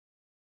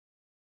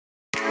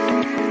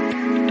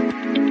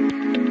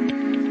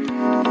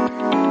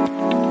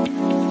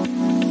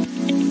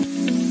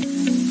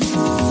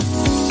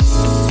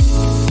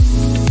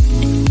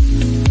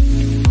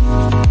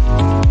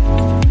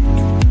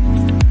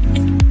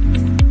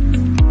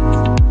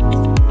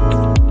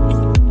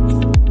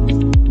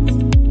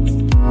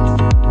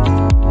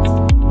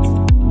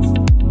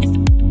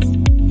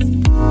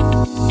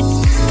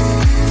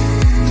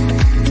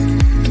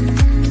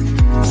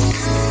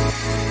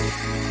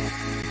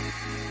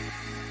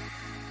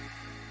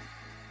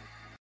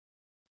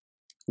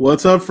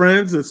What's up,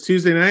 friends? It's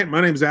Tuesday night. My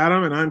name's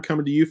Adam, and I'm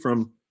coming to you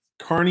from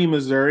Kearney,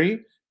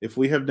 Missouri. If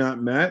we have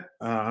not met,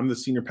 I'm the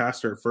senior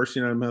pastor at First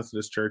United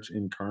Methodist Church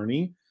in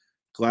Kearney.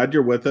 Glad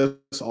you're with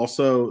us.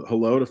 Also,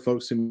 hello to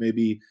folks who may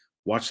be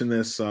watching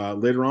this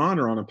later on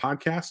or on a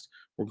podcast.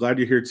 We're glad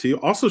you're here too.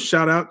 Also,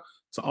 shout out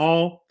to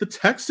all the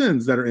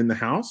Texans that are in the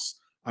house,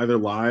 either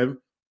live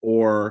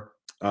or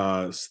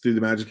through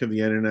the magic of the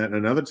internet.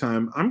 Another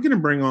time, I'm going to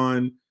bring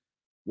on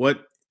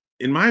what,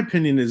 in my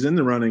opinion, is in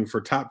the running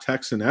for top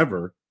Texan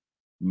ever.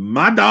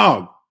 My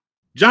dog,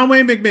 John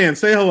Wayne McMahon.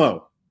 Say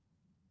hello.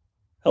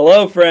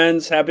 Hello,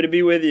 friends. Happy to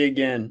be with you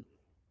again.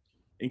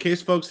 In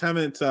case folks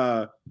haven't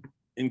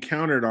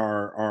encountered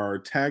our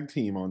tag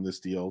team on this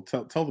deal,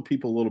 tell the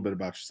people a little bit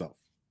about yourself.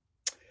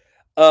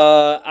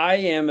 I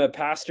am a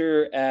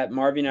pastor at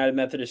Marvin United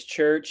Methodist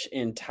Church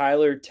in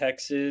Tyler,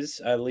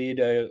 Texas. I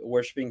lead a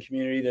worshiping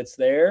community that's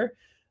there.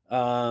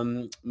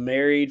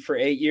 Married for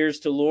 8 years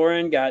to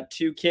Lauren, got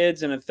 2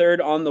 kids and a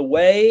third on the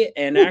way,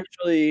 and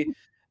actually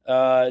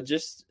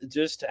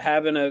just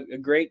having a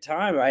great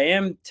time. I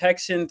am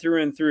Texan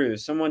through and through.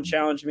 Someone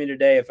challenged me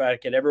today if I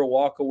could ever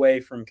walk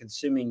away from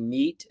consuming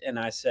meat, and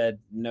I said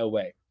no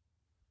way.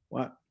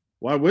 Why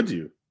would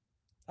you?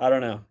 I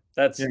don't know.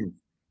 I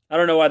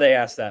don't know why they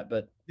asked that,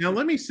 but now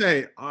let me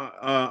say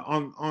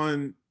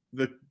on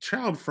the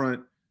child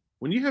front,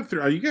 when you have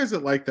are you guys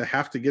at like the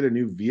have to get a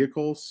new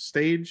vehicle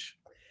stage?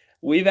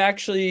 We've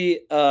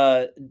actually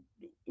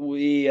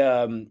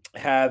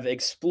have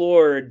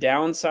explored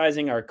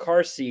downsizing our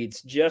car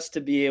seats just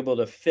to be able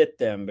to fit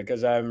them,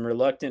 because I'm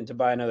reluctant to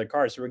buy another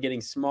car. So we're getting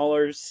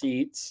smaller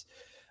seats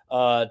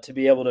to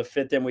be able to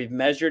fit them. We've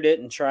measured it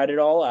and tried it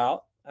all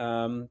out.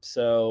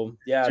 So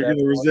yeah, you're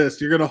gonna resist.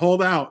 You're gonna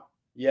hold out.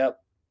 Yep.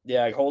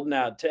 Yeah, holding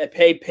out.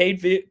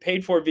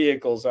 Paid for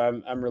vehicles.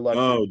 I'm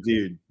reluctant. Oh,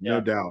 dude, no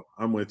doubt.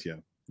 I'm with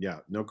you. Yeah,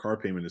 no car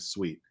payment is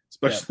sweet,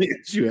 especially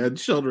if you had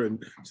children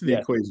to the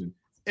equation.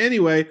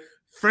 Anyway,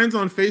 friends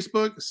on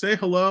Facebook, say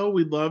hello.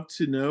 We'd love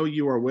to know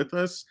you are with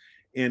us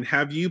and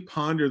have you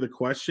ponder the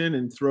question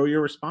and throw your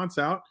response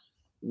out.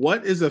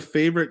 What is a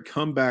favorite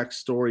comeback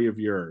story of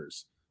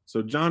yours?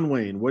 So, John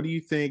Wayne, what do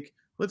you think?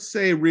 Let's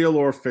say real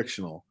or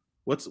fictional.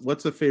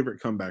 What's a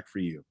favorite comeback for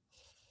you?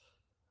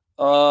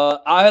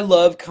 I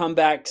love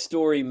comeback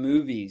story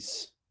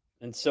movies.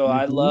 And so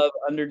I love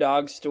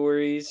underdog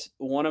stories.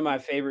 One of my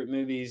favorite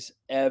movies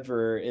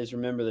ever is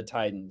Remember the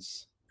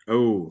Titans.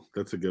 Oh,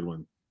 that's a good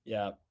one.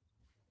 Yeah.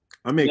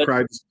 I may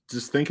cry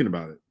just thinking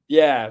about it.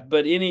 Yeah,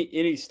 but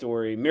any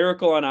story.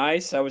 Miracle on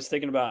Ice, I was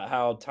thinking about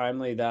how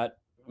timely that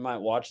I might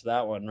watch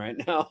that one right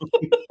now.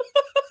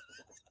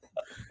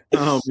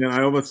 Oh man,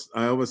 I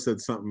almost said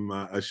something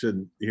I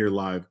shouldn't hear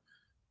live.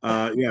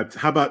 Yeah,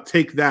 how about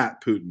Take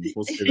That, Putin?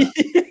 We'll say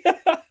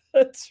that.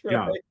 That's right.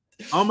 Yeah.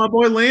 Oh, my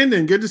boy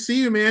Landon, good to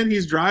see you, man.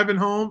 He's driving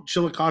home.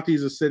 Chillicothe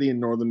is a city in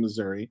northern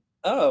Missouri.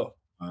 Oh,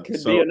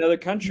 could be another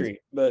country,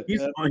 but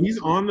he's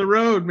on the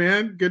road,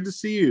 man. Good to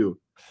see you,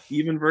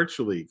 even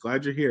virtually.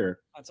 Glad you're here.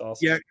 That's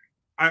awesome. Yeah,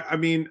 I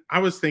mean, I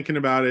was thinking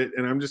about it,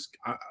 and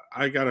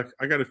I got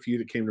a few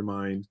that came to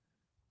mind.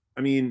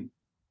 I mean,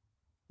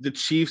 the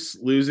Chiefs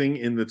losing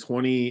in the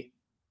 2019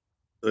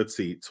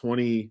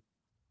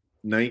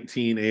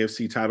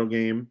 AFC title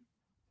game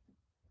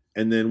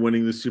and then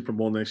winning the Super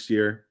Bowl next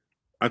year.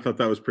 I thought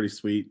that was pretty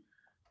sweet.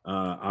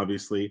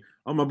 Obviously.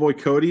 Oh, my boy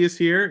Cody is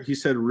here. He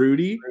said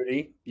Rudy.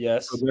 Rudy,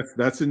 yes. So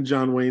that's in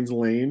John Wayne's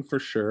lane for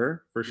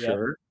sure.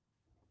 Sure.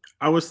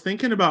 I was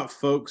thinking about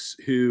folks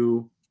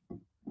who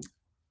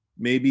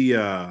maybe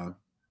had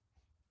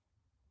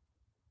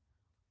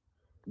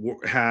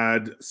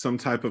some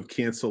type of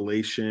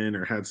cancellation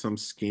or had some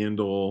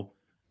scandal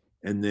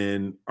and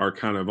then are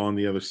kind of on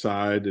the other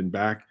side and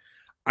back.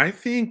 I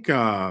think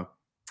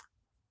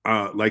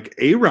like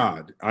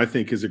A-Rod, I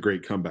think, is a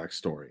great comeback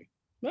story.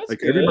 That's like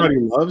good. Everybody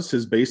loves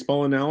his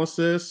baseball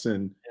analysis,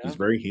 and he's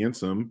very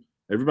handsome.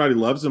 Everybody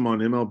loves him on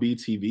MLB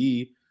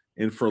TV,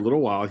 and for a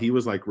little while, he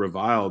was like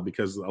reviled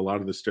because a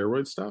lot of the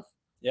steroid stuff.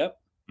 Yep.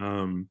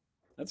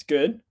 That's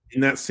good.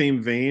 In that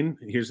same vein,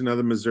 here's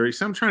another Missouri.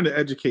 So I'm trying to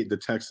educate the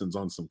Texans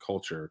on some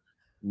culture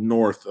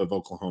north of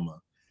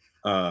Oklahoma.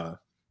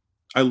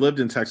 I lived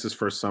in Texas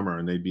for a summer,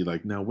 and they'd be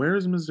like, "Now, where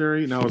is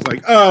Missouri?" And I was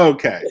like, "Oh,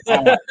 okay.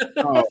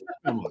 Oh,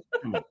 come on."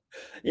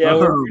 Yeah,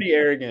 we're pretty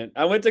arrogant.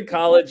 I went to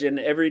college, and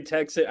I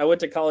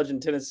went to college in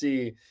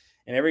Tennessee,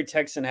 and every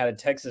Texan had a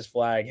Texas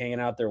flag hanging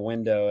out their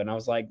window, and I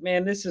was like,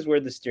 "Man, this is where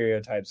the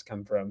stereotypes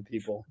come from,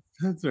 people."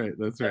 That's right.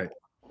 That's right.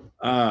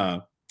 I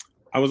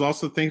was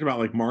also thinking about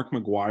like Mark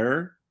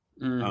McGwire.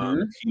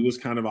 He was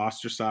kind of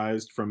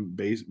ostracized from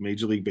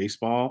Major League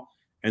Baseball.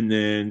 And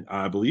then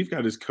I believe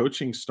got his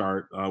coaching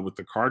start with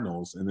the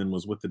Cardinals, and then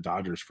was with the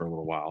Dodgers for a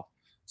little while.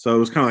 So it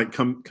was kind of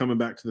like coming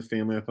back to the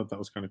family. I thought that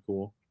was kind of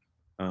cool.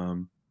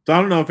 So I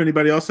don't know if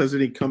anybody else has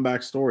any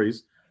comeback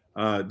stories.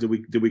 Did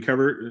we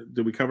cover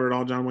it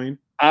all, John Wayne?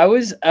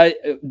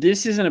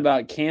 This isn't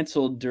about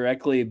canceled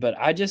directly, but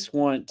I just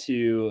want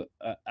you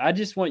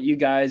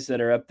guys that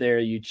are up there,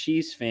 you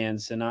Chiefs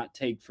fans, to not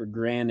take for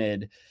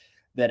granted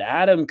that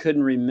Adam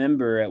couldn't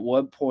remember at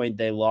what point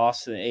they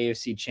lost the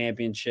AFC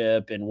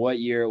Championship and what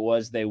year it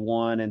was they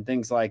won and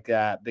things like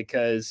that.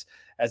 Because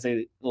as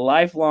a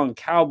lifelong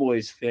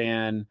Cowboys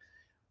fan,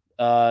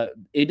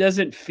 it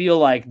doesn't feel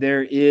like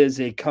there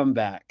is a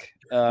comeback.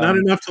 Not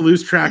enough to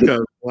lose track of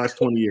the last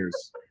 20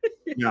 years.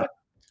 Yeah.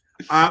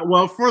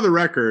 Well, for the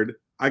record,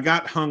 I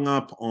got hung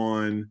up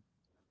on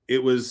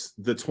it was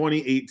the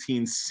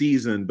 2018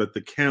 season, but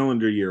the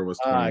calendar year was.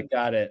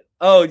 Got it.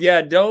 Oh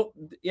yeah,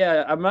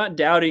 I'm not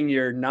doubting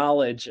your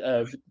knowledge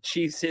of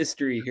Chiefs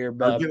history here,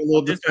 but I'm getting a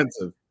little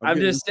defensive. I'm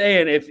just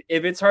saying if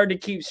it's hard to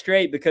keep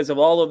straight because of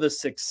all of the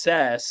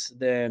success,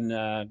 then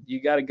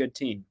you got a good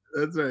team.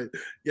 That's right.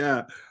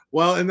 Yeah.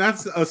 Well, and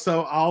that's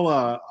so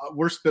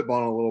we're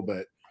spitballing a little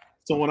bit.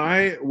 So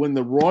when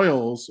the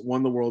Royals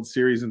won the World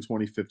Series in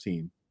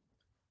 2015,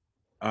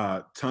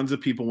 tons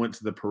of people went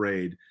to the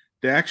parade.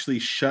 They actually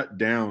shut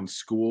down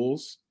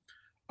schools.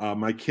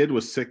 My kid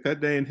was sick that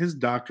day and his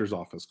doctor's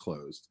office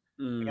closed.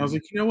 And I was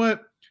like, you know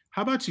what?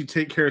 How about you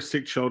take care of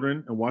sick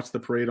children and watch the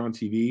parade on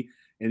TV?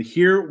 And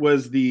here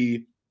was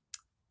the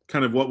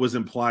kind of what was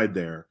implied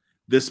there.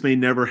 This may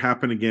never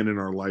happen again in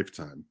our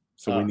lifetime.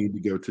 So we need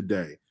to go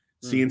today.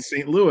 See, in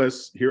St.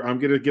 Louis, here, I'm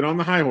going to get on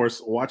the high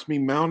horse. Watch me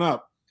mount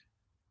up.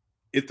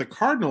 If the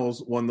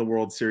Cardinals won the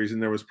World Series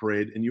and there was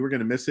parade and you were going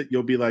to miss it,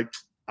 you'll be like,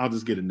 I'll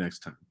just get it next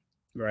time.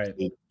 Right.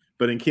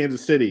 But in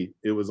Kansas City,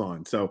 it was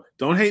on. So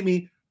don't hate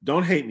me.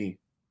 Don't hate me.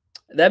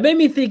 That made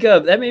me think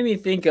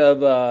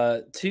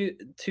of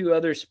two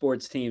other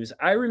sports teams.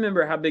 I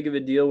remember how big of a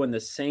deal when the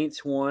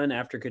Saints won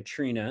after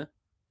Katrina.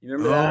 You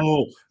remember that?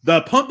 Oh,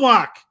 the pump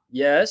block.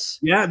 Yes.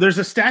 Yeah, there's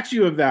a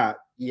statue of that.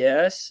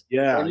 Yes.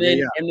 Yeah.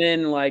 And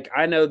then like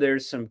I know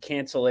there's some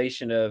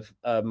cancellation of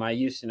my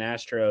Houston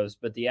Astros,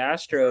 but the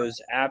Astros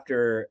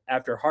after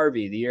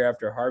Harvey, the year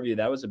after Harvey,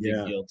 that was a big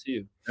deal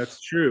too.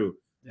 That's true.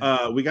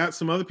 Yeah. We got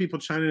some other people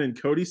chiming in.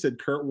 Cody said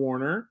Kurt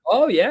Warner.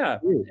 Oh yeah.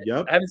 Ooh,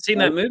 yep. I haven't seen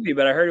that movie,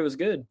 but I heard it was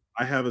good.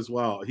 I have as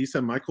well. He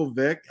said Michael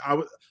Vick.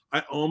 I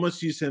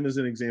almost used him as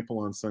an example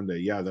on Sunday.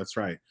 Yeah, that's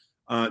right.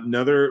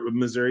 Another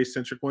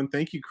Missouri-centric one.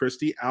 Thank you,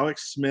 Christy.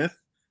 Alex Smith,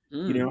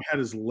 had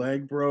his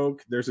leg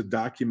broke. There's a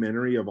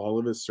documentary of all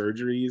of his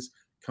surgeries.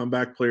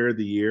 Comeback player of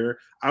the year.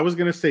 I was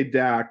gonna say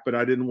Dak, but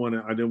I didn't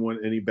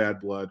want any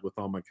bad blood with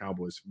all my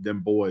Cowboys,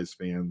 them boys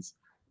fans.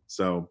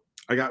 So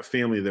I got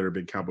family that are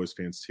big Cowboys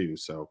fans too.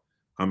 So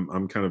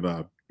I'm kind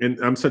of and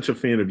I'm such a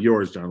fan of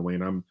yours, John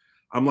Wayne.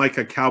 I'm like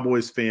a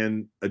Cowboys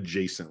fan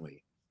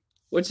adjacently.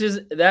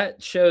 That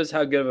shows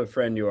how good of a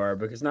friend you are,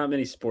 because not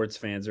many sports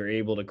fans are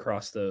able to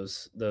cross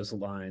those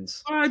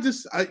lines.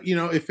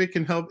 If it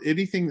can help,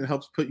 anything that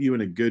helps put you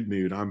in a good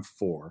mood, I'm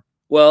for.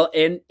 Well,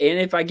 and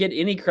if I get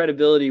any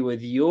credibility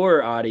with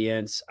your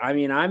audience, I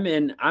mean, I'm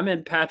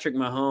in Patrick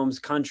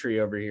Mahomes country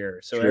over here,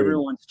 so True.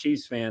 Everyone's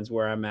Chiefs fans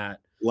where I'm at.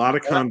 A lot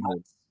of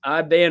converts.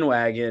 I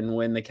bandwagon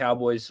when the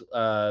Cowboys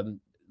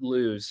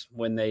lose,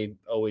 when they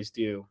always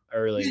do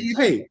early.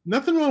 Hey,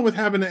 nothing wrong with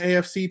having an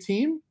AFC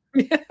team.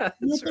 Yeah,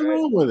 nothing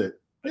wrong with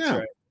it. That's yeah.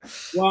 Right.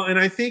 Well, and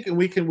I think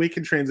we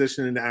can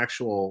transition into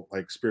actual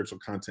like spiritual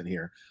content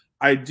here.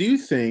 I do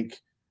think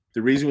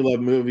the reason we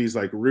love movies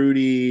like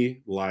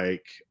Rudy,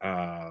 like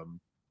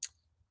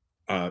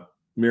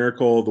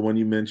Miracle, the one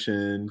you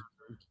mentioned,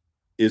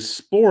 is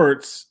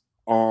sports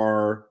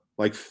are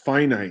like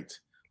finite.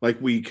 Like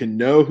we can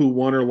know who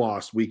won or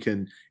lost.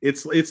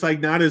 It's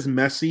like not as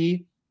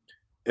messy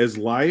as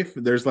life.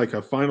 There's like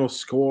a final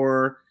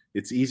score.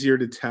 It's easier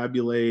to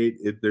tabulate.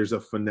 There's a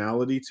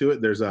finality to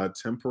it. There's a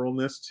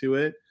temporalness to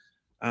it.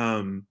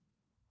 And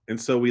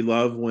so we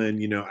love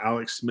when,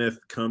 Alex Smith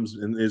comes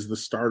and is the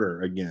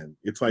starter again.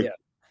 It's like,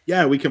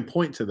 we can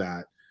point to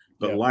that,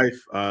 but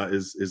life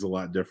is a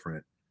lot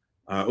different.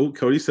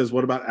 Cody says,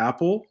 what about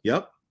Apple?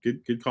 Yep.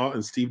 Good call.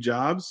 And Steve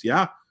Jobs,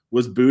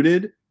 was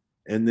booted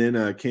and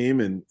then came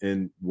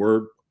and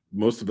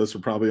most of us are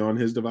probably on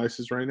his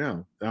devices right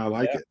now. I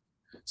like it.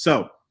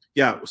 So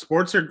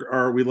sports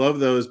are we love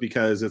those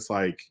because it's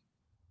like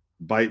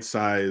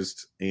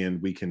bite-sized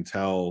and we can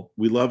tell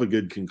we love a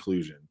good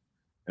conclusion,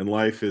 and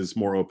life is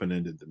more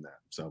open-ended than that.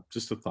 So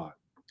just a thought.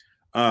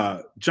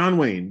 John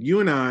Wayne,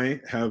 you and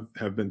I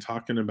have been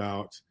talking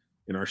about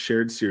in our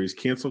shared series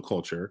cancel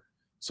culture.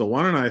 So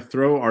why don't I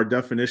throw our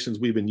definitions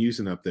we've been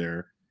using up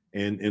there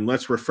and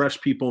let's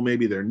refresh people.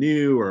 Maybe they're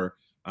new or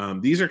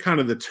these are kind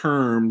of the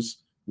terms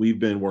we've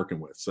been working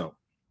with. So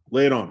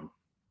lay it on them.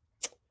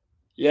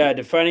 Yeah,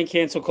 defining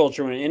cancel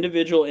culture: when an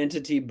individual,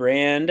 entity,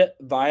 brand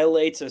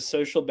violates a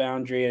social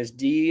boundary and is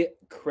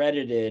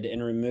decredited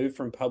and removed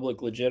from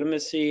public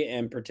legitimacy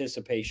and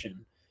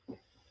participation.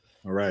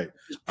 All right,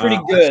 it's pretty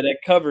good. It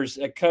covers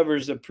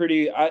a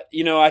pretty.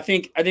 I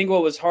think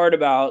what was hard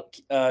about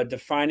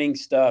defining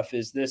stuff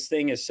is this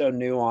thing is so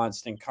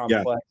nuanced and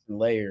complex and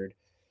layered.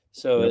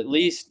 So at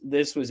least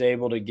this was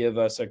able to give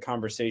us a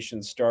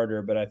conversation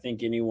starter. But I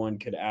think anyone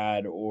could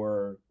add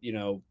or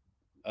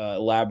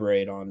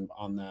elaborate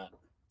on that.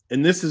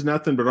 And this is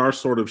nothing but our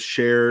sort of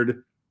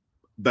shared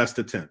best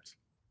attempt.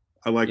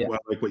 I like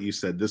what you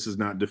said. This is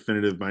not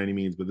definitive by any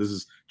means, but this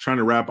is trying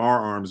to wrap our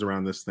arms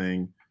around this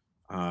thing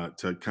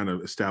to kind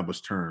of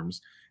establish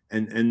terms.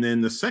 And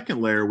then the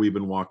second layer we've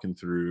been walking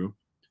through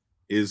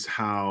is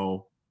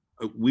how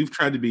we've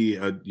tried to be,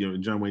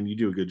 John Wayne, you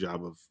do a good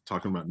job of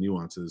talking about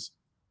nuances.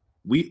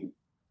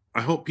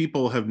 I hope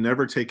people have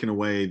never taken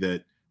away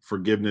that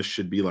forgiveness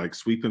should be like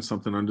sweeping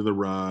something under the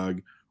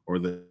rug, or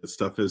that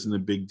stuff isn't a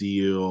big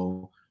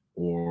deal,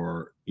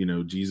 or,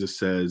 Jesus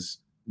says,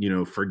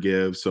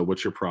 forgive. So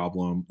what's your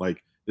problem?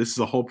 Like, this is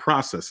a whole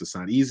process. It's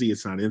not easy.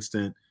 It's not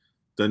instant.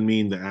 Doesn't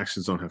mean the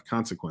actions don't have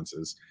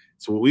consequences.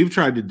 So what we've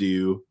tried to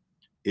do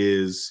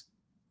is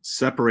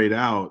separate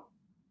out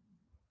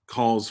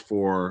calls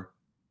for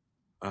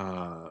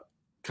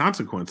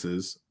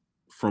consequences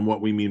from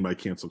what we mean by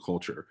cancel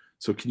culture.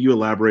 So can you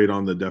elaborate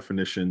on the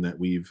definition that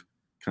we've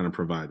kind of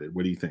provided?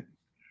 What do you think?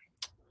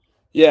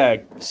 Yeah.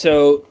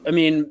 So, I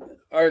mean,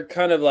 our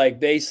kind of like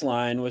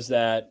baseline was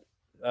that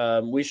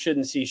we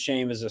shouldn't see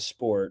shame as a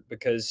sport,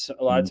 because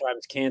a lot of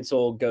times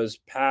cancel goes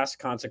past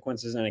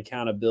consequences and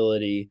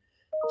accountability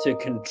to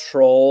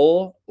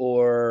control,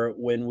 or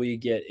when we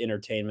get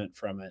entertainment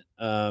from it.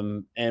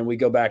 And we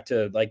go back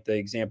to like the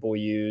example we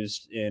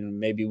used in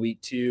maybe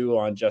week 2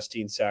 on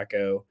Justine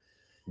Sacco.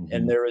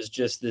 And there was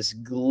just this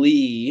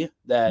glee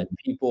that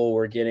people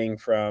were getting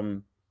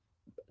from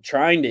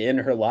trying to end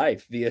her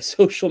life via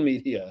social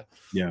media.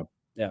 Yeah.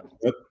 Yeah.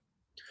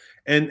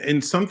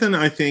 And something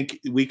I think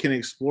we can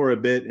explore a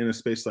bit in a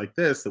space like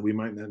this that we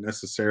might not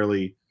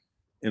necessarily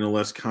in a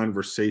less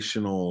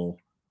conversational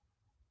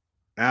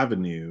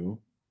avenue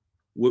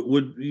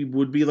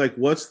would be like,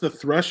 what's the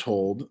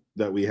threshold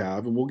that we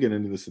have? And we'll get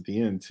into this at the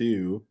end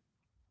too.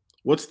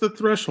 What's the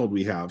threshold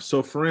we have?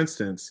 So for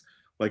instance,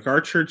 like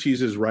our church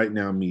uses Right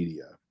Now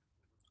Media.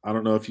 I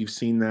don't know if you've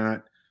seen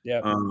that.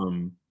 Yeah.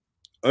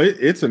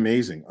 It's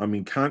amazing. I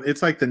mean,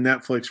 it's like the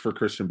Netflix for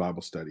Christian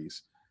Bible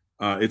studies.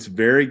 It's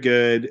very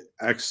good,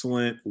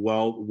 excellent,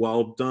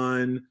 well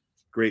done,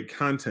 great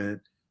content.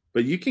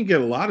 But you can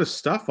get a lot of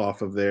stuff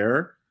off of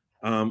there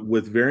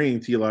with varying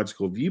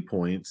theological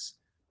viewpoints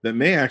that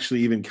may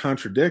actually even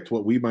contradict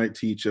what we might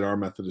teach at our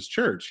Methodist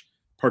church,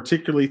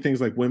 particularly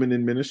things like women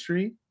in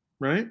ministry,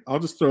 right? I'll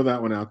just throw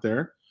that one out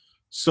there.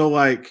 So,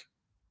 like,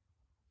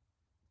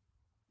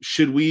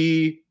 should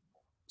we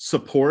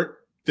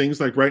support things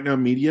like Right Now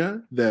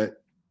Media that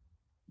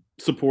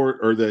support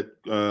or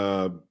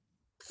that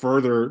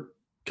further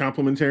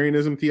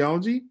complementarianism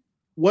theology?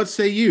 What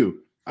say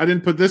you? I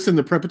didn't put this in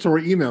the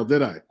preparatory email,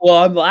 did I? Well,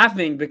 I'm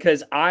laughing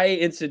because I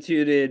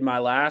instituted my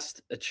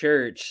last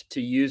church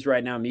to use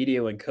Right Now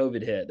Media when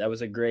COVID hit. That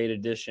was a great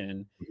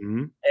addition.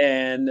 Mm-hmm.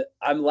 And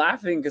I'm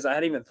laughing because I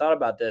hadn't even thought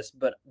about this,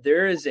 but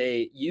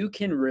you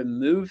can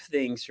remove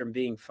things from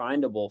being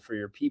findable for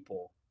your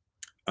people.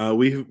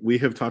 We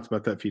have talked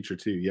about that feature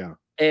too. Yeah.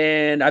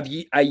 And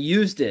I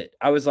used it.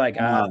 I was like,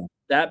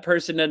 that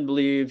person doesn't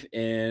believe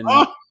in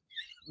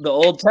the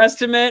Old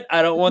Testament.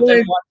 I don't want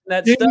them watching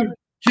that stuff.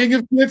 King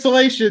of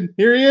cancellation.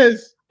 Here he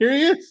is.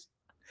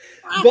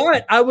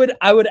 But I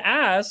would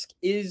ask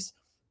is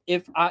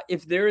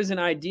if there is an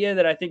idea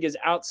that I think is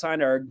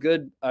outside our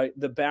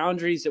the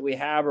boundaries that we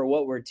have or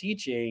what we're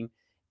teaching,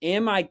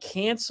 am I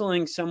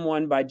canceling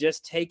someone by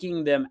just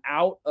taking them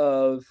out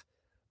of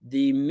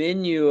the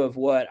menu of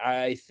what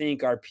I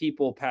think our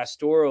people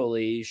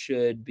pastorally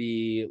should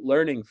be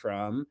learning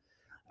from?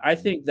 I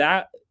think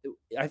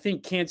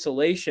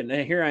cancellation,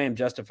 and here I am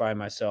justifying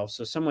myself.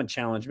 So someone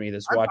challenge me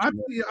that's watching.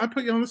 I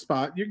put you on the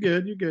spot. You're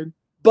good.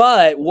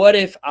 But what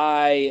if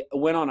I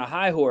went on a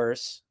high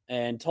horse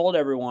and told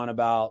everyone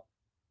about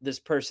this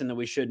person that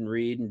we shouldn't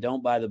read and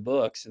don't buy the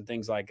books and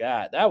things like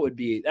that? That would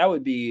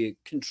be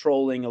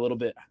controlling a little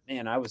bit.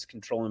 Man, I was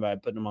controlling by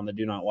putting them on the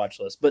do not watch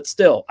list. But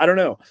still, I don't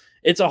know.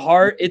 It's a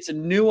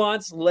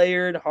nuanced,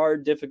 layered,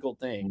 hard, difficult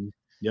thing.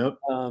 Yep.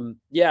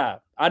 Yeah.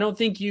 I don't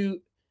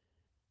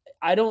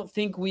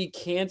think we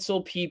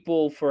cancel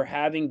people for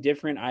having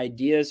different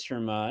ideas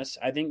from us.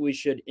 I think we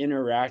should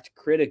interact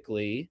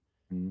critically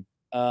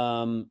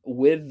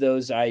with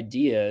those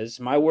ideas.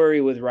 My worry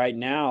with Right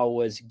Now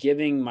was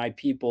giving my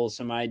people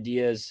some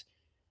ideas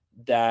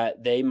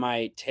that they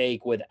might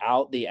take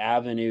without the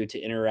avenue to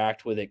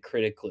interact with it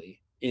critically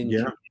in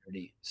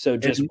community. So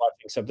just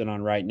watching something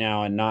on Right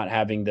Now and not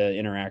having the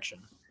interaction.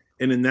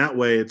 And in that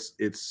way,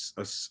 it's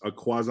a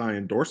quasi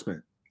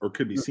endorsement, or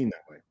could be seen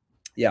that way.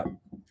 Yeah.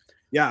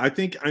 Yeah, I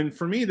think, and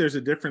for me, there's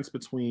a difference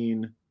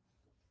between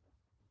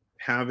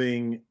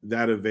having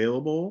that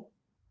available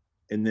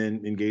and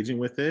then engaging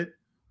with it.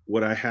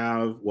 Would I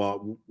have,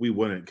 well, we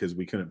wouldn't because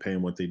we couldn't pay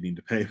them what they need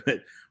to pay,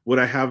 but would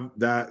I have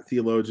that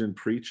theologian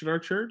preach at our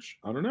church?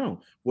 I don't know.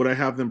 Would I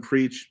have them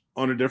preach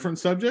on a different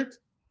subject?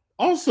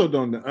 Also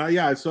don't know.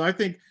 Yeah, so I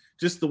think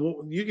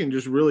you can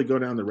just really go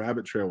down the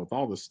rabbit trail with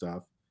all this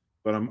stuff,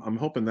 but I'm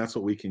hoping that's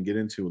what we can get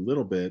into a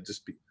little bit,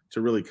 to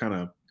really kind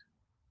of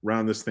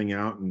round this thing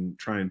out and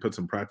try and put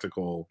some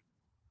practical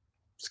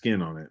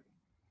skin on it.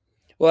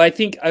 Well, I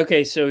think,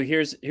 okay, so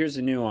here's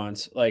the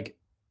nuance. Like,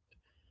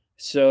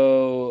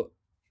 so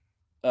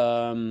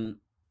all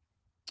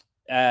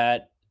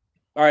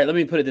right, let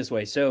me put it this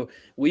way. So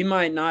we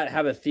might not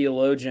have a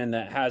theologian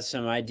that has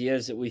some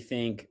ideas that we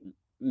think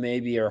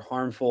maybe are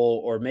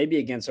harmful or maybe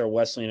against our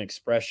Wesleyan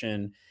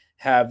expression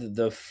have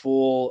the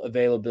full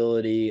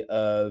availability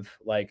of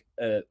like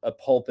a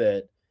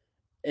pulpit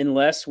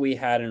unless we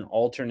had an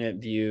alternate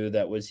view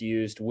that was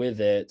used with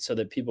it so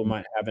that people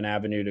might have an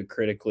avenue to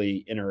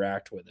critically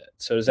interact with it.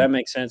 So does that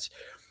make sense?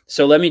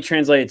 So let me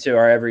translate it to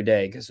our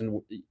everyday, because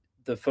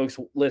the folks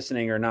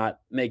listening are not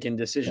making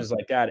decisions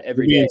like that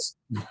every day.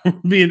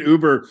 Being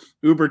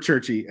uber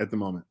churchy at the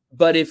moment.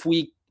 But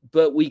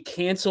we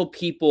cancel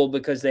people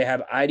because they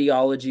have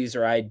ideologies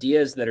or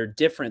ideas that are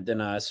different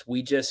than us.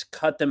 We just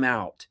cut them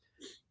out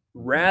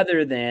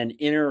rather than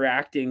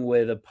interacting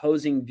with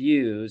opposing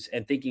views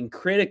and thinking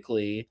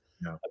critically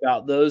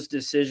about those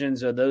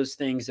decisions or those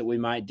things that we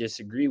might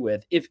disagree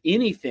with. If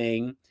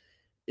anything,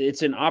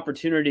 it's an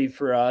opportunity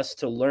for us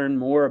to learn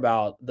more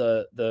about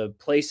the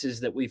places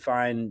that we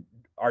find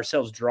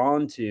ourselves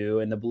drawn to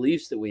and the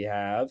beliefs that we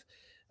have,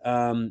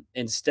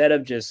 instead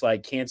of just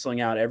like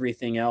canceling out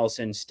everything else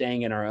and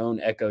staying in our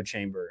own echo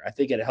chamber. I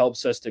think it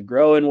helps us to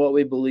grow in what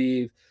we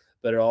believe,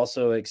 but it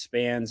also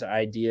expands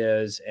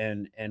ideas,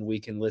 and we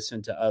can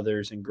listen to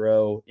others and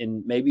grow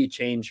and maybe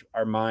change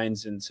our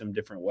minds in some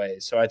different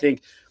ways. So I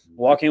think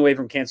walking away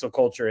from cancel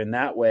culture in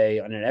that way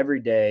on an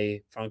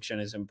everyday function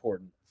is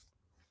important.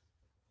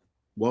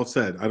 Well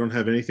said. I don't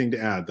have anything to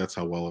add. That's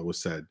how well it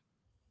was said.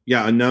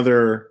 Yeah,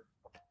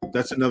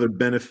 that's another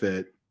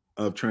benefit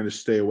of trying to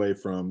stay away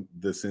from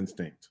this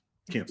instinct.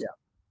 Cancel. Yeah.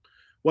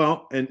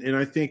 Well, and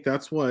I think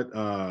that's what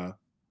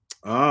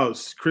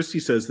Christy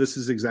says, this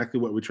is exactly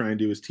what we try and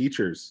do as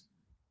teachers.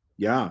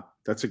 Yeah,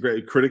 that's a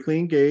great critically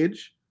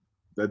engage.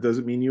 That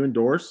doesn't mean you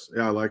endorse.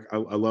 Yeah,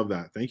 I love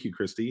that. Thank you,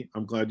 Christy.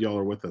 I'm glad y'all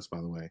are with us,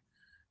 by the way.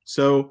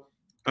 So,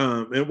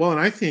 and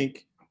I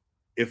think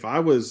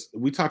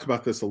we talked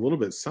about this a little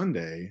bit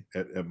Sunday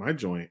at my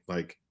joint,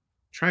 like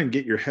try and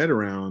get your head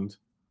around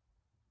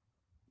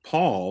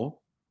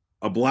Paul,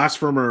 a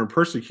blasphemer and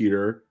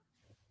persecutor,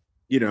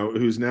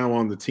 who's now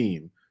on the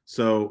team.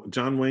 So,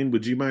 John Wayne,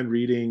 would you mind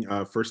reading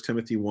 1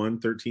 Timothy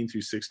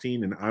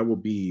 1:13-16? And I will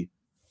be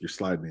your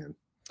slide man.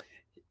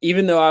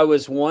 Even though I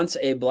was once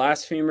a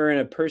blasphemer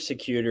and a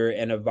persecutor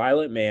and a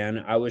violent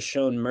man, I was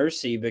shown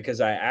mercy because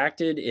I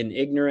acted in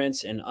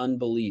ignorance and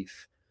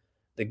unbelief.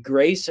 The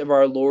grace of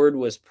our Lord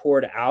was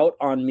poured out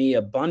on me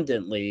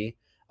abundantly,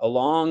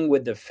 along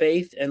with the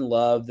faith and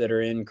love that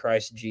are in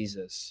Christ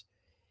Jesus.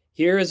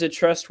 Here is a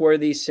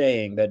trustworthy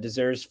saying that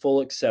deserves full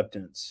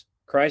acceptance.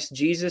 Christ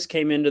Jesus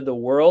came into the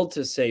world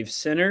to save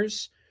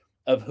sinners,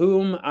 of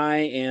whom I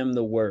am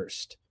the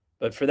worst.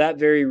 But for that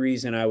very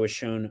reason, I was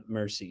shown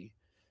mercy,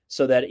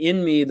 so that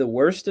in me, the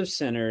worst of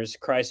sinners,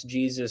 Christ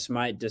Jesus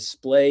might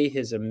display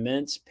his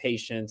immense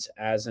patience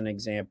as an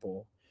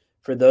example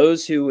for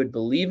those who would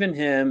believe in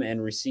him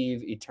and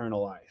receive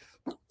eternal life.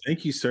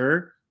 Thank you,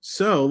 sir.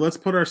 So let's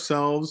put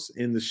ourselves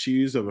in the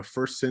shoes of a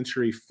first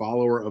century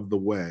follower of the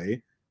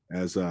way,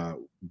 as the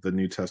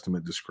New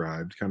Testament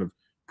described, kind of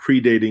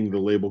predating the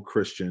label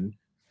Christian.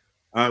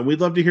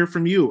 We'd love to hear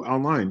from you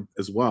online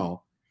as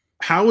well.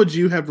 How would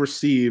you have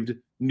received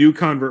new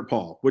convert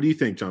Paul? What do you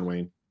think, John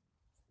Wayne?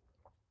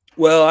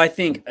 Well, I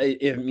think,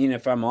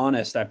 if I'm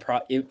honest,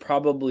 it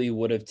probably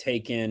would have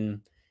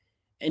taken,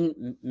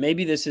 and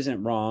maybe this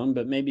isn't wrong,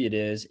 but maybe it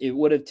is, it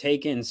would have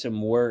taken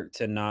some work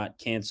to not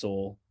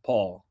cancel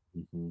Paul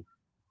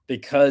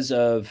because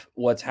of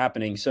what's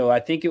happening. So I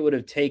think it would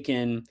have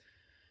taken,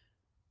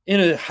 in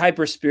a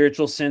hyper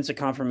spiritual sense, a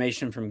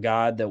confirmation from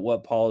God that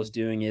what Paul is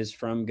doing is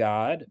from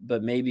God,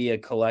 but maybe a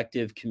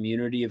collective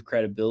community of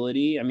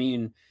credibility. I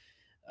mean,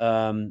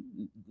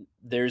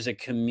 there's a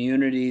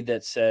community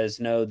that says,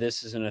 no,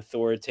 this is an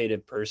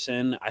authoritative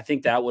person. I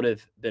think that would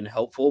have been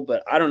helpful,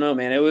 but I don't know,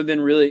 man. It would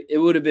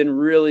have been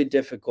really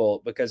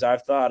difficult, because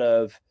I've thought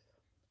of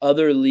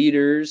other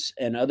leaders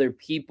and other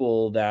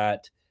people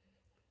that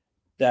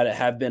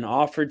have been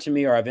offered to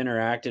me or I've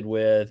interacted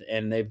with,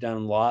 and they've done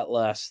a lot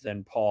less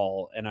than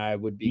Paul, and I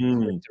would be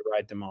quick to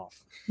write them off.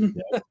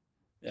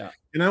 Yeah.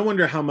 And I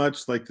wonder how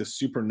much like the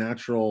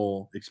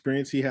supernatural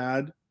experience he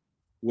had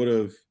would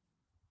have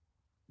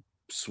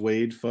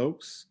swayed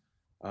folks,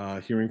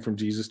 hearing from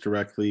Jesus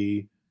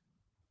directly,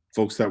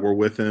 folks that were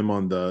with him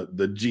on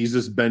the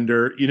Jesus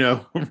bender,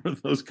 for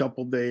those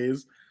couple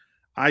days.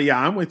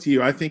 I'm with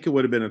you. I think it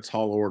would have been a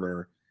tall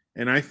order.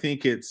 And I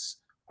think it's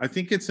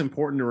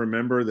important to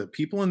remember that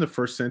people in the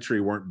first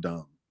century weren't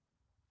dumb.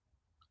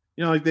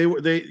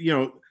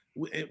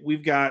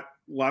 We've got a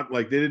lot,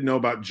 like they didn't know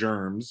about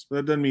germs, but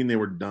that doesn't mean they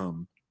were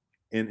dumb.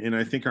 And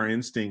I think our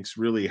instincts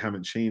really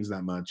haven't changed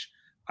that much.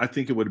 I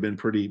think it would have been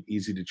pretty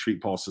easy to treat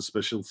Paul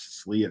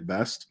suspiciously at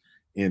best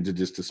and to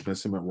just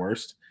dismiss him at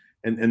worst.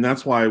 And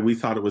that's why we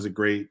thought it was a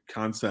great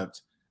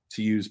concept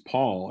to use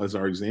Paul as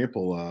our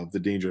example of the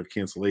danger of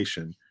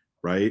cancellation,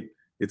 right?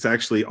 It's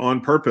actually on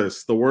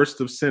purpose. The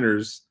worst of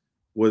sinners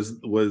was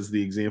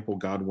the example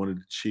God wanted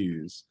to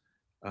choose.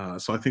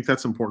 So I think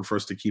that's important for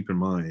us to keep in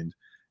mind.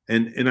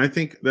 And I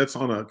think that's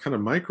on a kind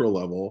of micro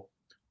level.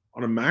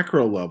 On a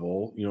macro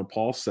level,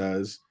 Paul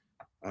says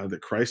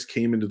that Christ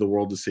came into the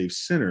world to save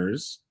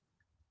sinners.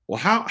 Well,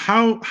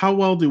 how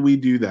well do we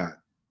do that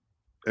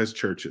as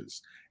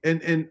churches?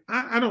 And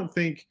I don't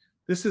think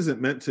this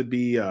isn't meant to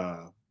be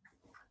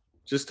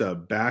just a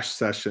bash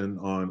session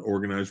on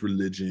organized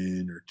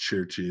religion or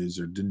churches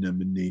or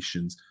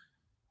denominations,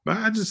 but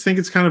I just think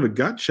it's kind of a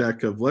gut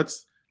check of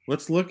let's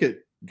look at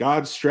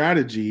God's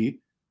strategy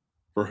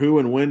for who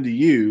and when to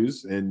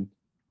use, and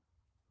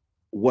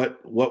what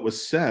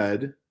was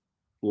said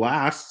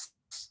lasts.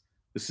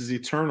 This is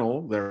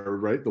eternal. They're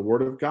right, the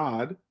word of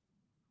God.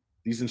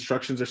 These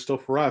instructions are still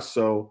for us.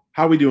 So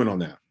how are we doing on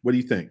that? What do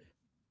you think?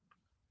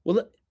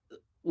 Well,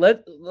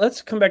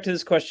 let's come back to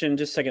this question in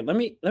just a second. Let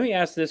me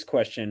ask this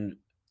question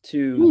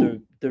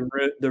to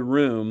the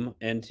room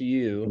and to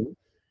you.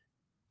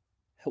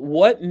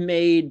 What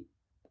made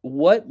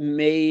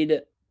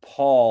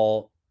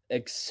Paul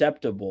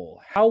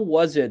acceptable? How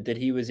was it that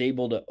he was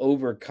able to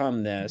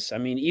overcome this? I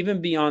mean, even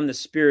beyond the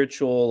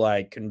spiritual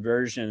like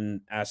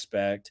conversion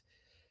aspect,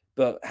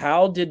 but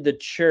how did the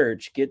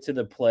church get to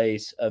the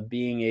place of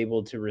being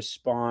able to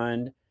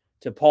respond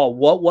to Paul?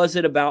 What was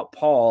it about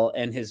Paul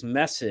and his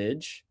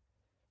message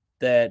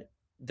that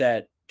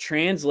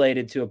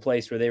translated to a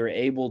place where they were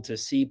able to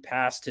see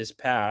past his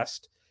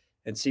past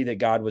and see that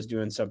God was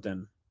doing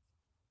something?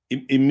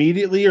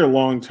 Immediately or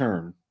long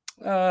term?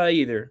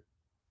 Either.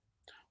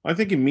 I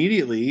think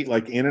immediately,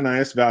 like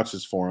Ananias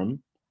vouches for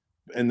him,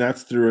 and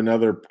that's through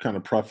another kind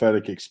of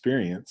prophetic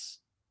experience.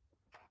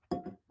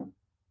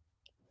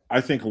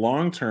 I think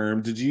long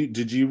term, did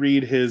you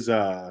read his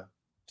 2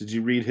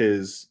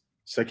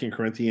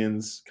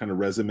 Corinthians kind of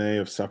resume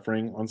of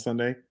suffering on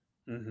Sunday?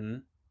 Mm-hmm.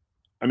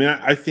 I mean,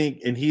 I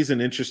think, and he's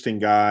an interesting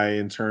guy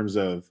in terms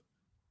of,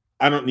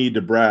 I don't need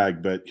to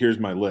brag, but here's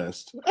my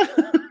list,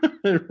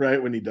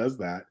 right? When he does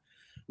that.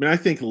 I mean, I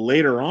think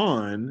later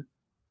on,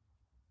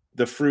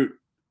 the fruit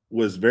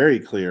was very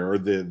clear, or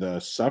the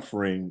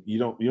suffering, you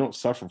don't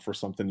suffer for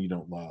something you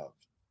don't love.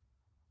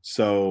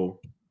 So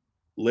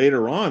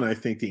later on, I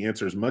think the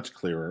answer is much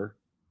clearer.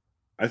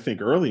 I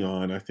think early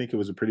on, I think it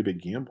was a pretty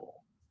big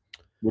gamble.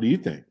 What do you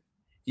think?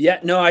 Yeah,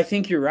 no, I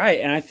think you're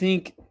right. And I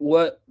think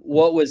what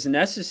was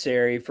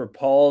necessary for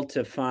Paul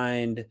to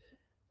find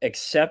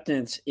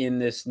acceptance in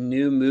this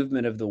new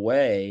movement of the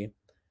way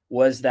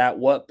was that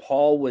what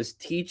Paul was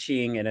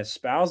teaching and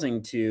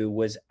espousing to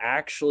was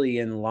actually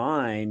in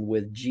line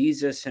with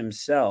Jesus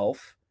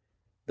himself,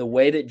 the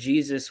way that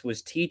Jesus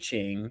was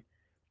teaching,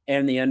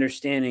 and the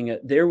understanding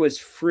there was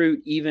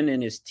fruit even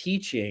in his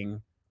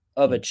teaching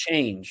of a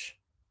change.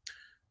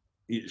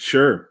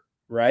 Sure.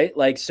 Right?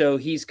 Like, so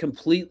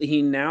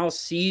he now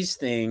sees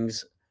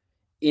things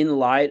in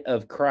light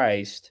of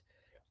Christ.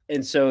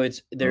 And so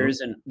there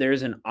has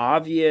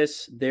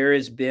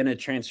been a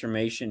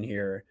transformation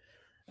here.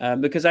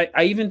 Because I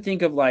even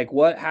think of like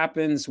what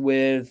happens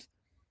when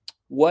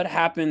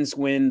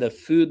the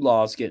food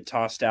laws get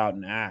tossed out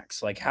in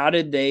Acts? Like, how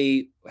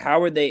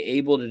are they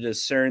able to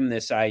discern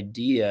this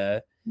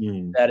idea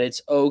that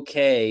it's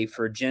okay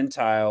for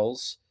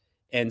Gentiles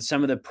and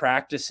some of the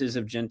practices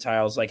of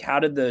Gentiles? Like, how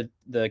did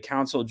the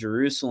Council of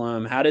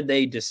Jerusalem, how did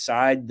they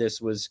decide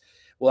this was,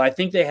 well, I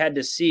think they had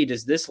to see,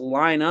 does this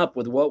line up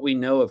with what we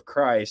know of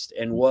Christ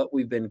and what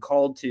we've been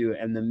called to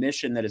and the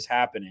mission that is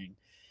happening?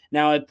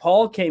 Now, if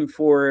Paul came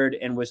forward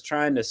and was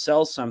trying to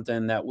sell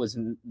something that was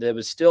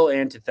still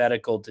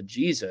antithetical to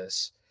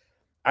Jesus,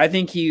 I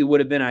think he would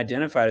have been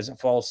identified as a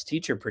false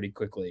teacher pretty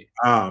quickly.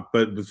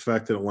 But the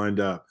fact that it lined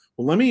up.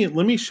 Well, let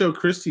me show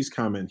Christy's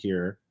comment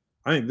here.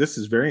 I think this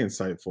is very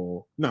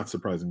insightful, not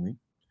surprisingly.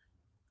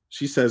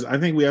 She says, I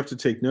think we have to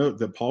take note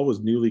that Paul was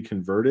newly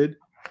converted.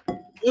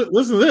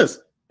 Listen to this.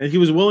 And he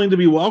was willing to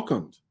be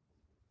welcomed.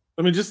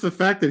 I mean, just the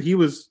fact that he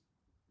was,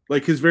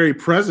 like, his very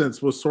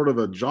presence was sort of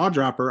a jaw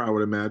dropper, I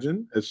would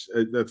imagine.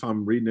 That's how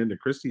I'm reading into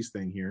Christy's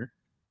thing here.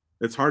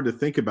 It's hard to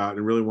think about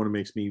and really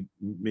makes me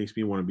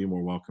want to be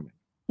more welcoming.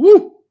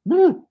 Woo!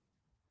 Woo!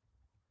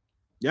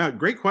 Yeah,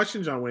 great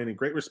question, John Wayne, and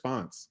great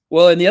response.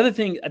 Well, and the other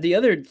thing,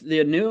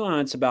 the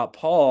nuance about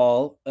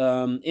Paul,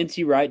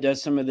 N.T. Wright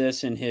does some of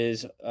this in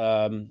his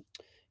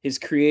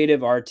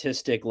creative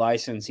artistic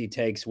license he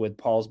takes with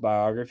Paul's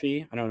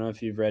biography. I don't know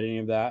if you've read any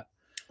of that.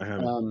 I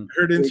haven't. I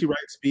heard N.T. Wright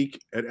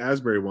speak at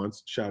Asbury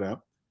once. Shout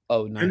out.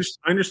 Oh, nice.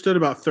 I understood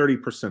about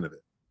 30% of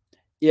it.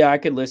 Yeah, I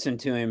could listen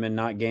to him and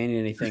not gain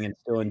anything and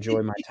still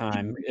enjoy my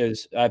time.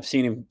 I've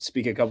seen him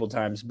speak a couple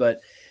times, but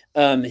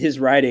his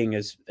writing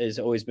has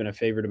always been a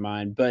favorite of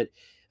mine. But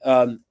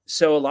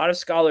so a lot of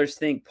scholars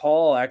think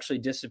Paul actually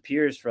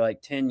disappears for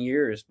like 10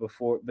 years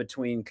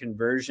between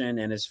conversion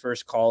and his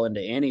first call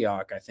into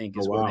Antioch, I think,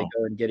 is where they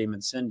go and get him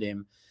and send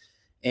him.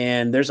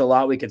 And there's a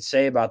lot we could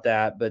say about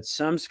that, but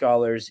some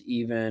scholars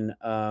even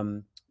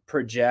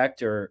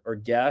project or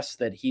guess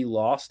that he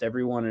lost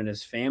everyone in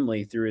his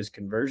family through his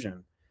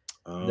conversion.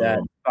 That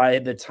by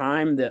the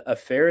time that a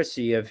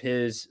Pharisee of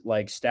his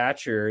like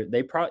stature,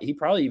 he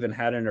probably even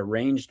had an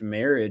arranged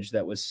marriage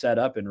that was set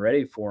up and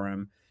ready for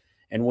him.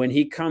 And when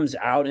he comes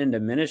out into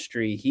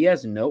ministry,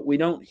 we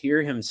don't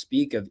hear him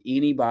speak of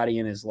anybody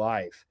in his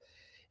life.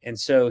 And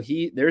so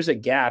there's a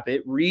gap.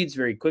 It reads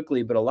very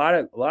quickly, but a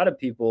lot of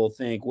people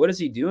think, what is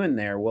he doing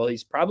there? Well,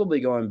 he's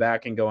probably going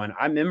back and going,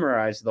 I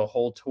memorized the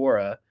whole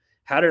Torah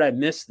how did I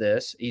miss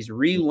this? He's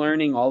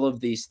relearning all of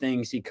these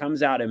things. He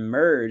comes out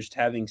emerged,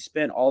 having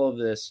spent all of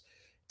this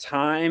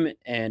time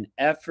and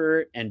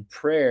effort and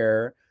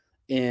prayer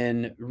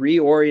in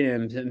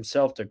reorienting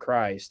himself to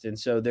Christ. And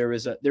so there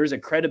was a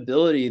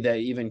credibility that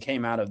even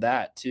came out of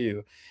that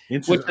too.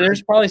 Which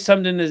there's probably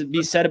something to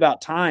be said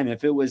about time.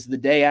 If it was the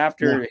day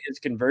after his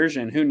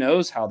conversion, who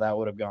knows how that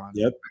would have gone.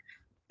 Yep.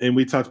 And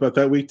we talked about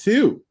that week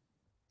too.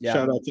 Yeah.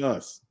 Shout out to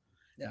us.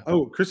 Yeah.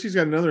 Oh, Christy's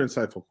got another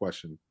insightful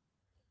question.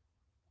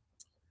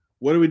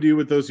 What do we do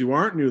with those who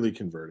aren't newly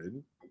converted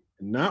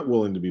and not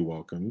willing to be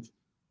welcomed?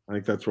 I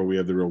think that's where we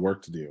have the real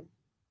work to do.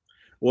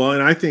 Well,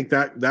 and I think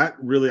that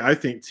really, I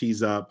think,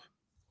 tees up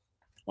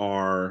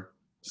our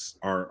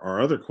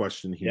other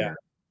question here,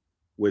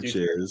 which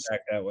is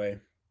back that way.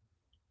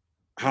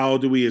 How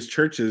do we as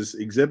churches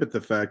exhibit the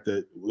fact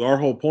that our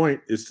whole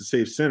point is to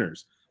save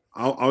sinners?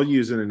 I'll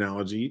use an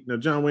analogy. Now,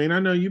 John Wayne, I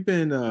know you've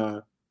been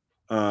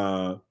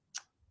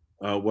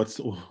what's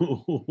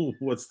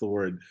the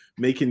word?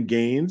 Making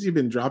gains. You've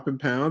been dropping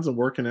pounds and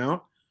working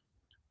out.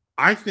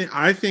 I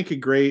think a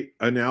great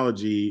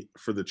analogy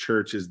for the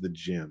church is the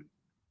gym.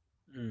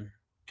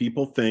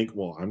 People think,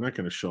 well, I'm not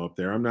going to show up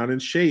there. I'm not in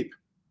shape.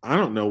 I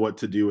don't know what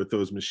to do with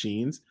those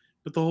machines.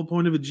 But the whole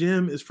point of a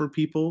gym is for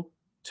people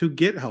to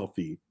get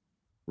healthy,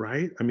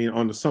 right? I mean,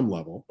 on some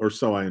level, or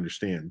so I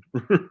understand,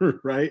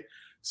 right?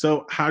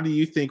 So how do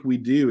you think we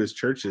do as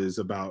churches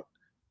about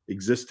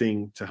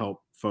existing to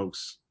help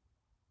folks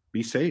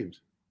be saved,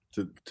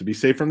 to be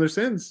saved from their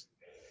sins?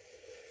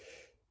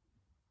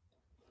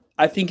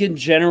 I think in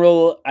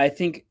general,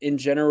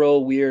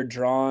 we are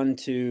drawn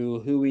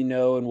to who we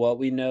know and what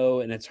we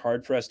know, and it's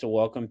hard for us to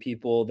welcome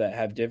people that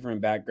have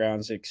different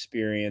backgrounds,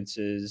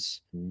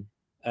 experiences,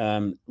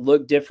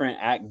 look different,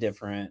 act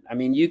different. I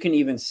mean, you can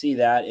even see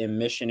that in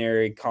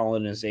missionary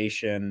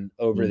colonization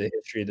over the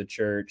history of the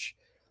church.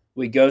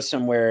 We go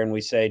somewhere and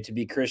we say to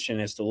be Christian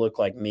is to look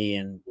like me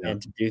and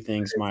to do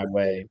things my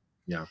way.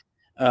 Yeah.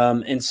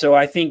 And so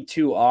I think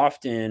too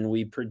often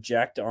we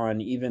project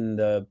on even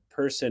the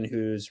person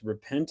who's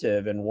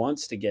repentive and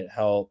wants to get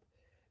help.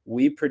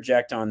 We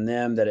project on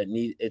them that it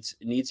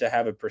needs to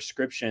have a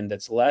prescription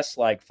that's less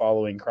like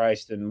following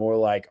Christ and more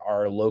like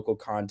our local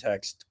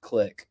context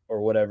clique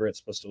or whatever it's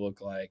supposed to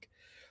look like.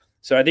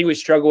 So I think we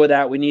struggle with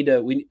that.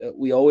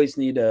 We always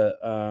need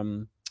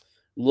to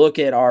look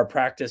at our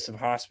practice of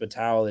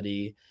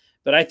hospitality.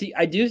 But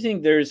I do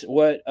think there's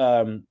what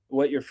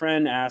your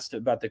friend asked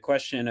about the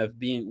question of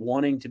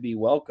wanting to be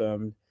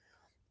welcomed.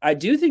 I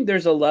do think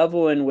there's a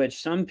level in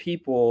which some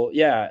people,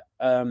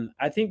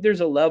 I think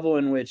there's a level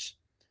in which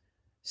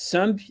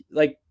some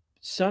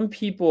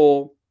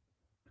people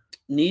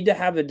need to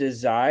have a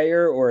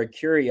desire or a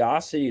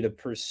curiosity to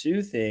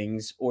pursue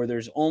things, or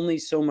there's only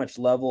so much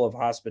level of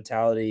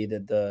hospitality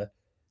that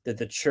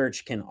the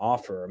church can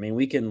offer. I mean,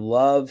 we can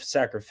love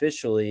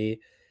sacrificially,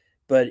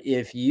 but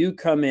if you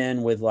come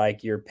in with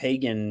like your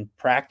pagan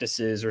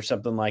practices or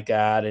something like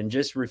that and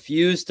just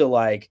refuse to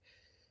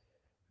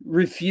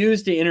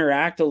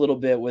interact a little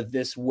bit with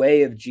this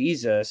way of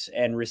Jesus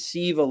and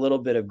receive a little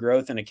bit of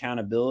growth and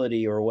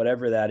accountability or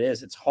whatever that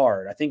is, it's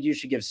hard. I think you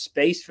should give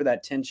space for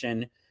that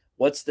tension.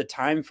 What's the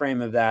time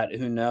frame of that?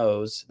 Who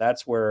knows?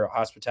 That's where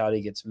hospitality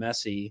gets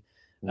messy.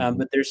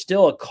 But there's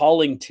still a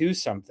calling to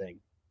something.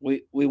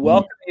 We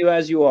welcome you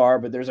as you are,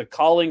 but there's a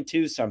calling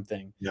to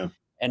something. Yeah.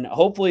 And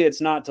hopefully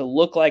it's not to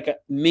look like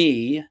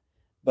me,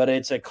 but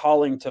it's a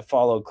calling to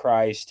follow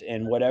Christ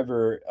and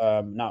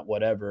not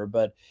whatever,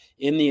 but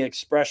in the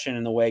expression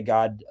and the way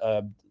God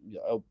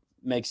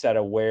makes that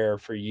aware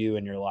for you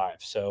in your life.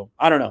 So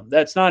I don't know.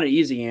 That's not an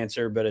easy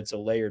answer, but it's a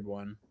layered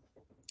one.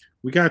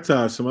 We got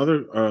some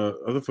other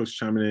folks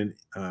chiming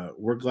in.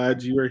 We're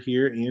glad you are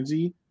here,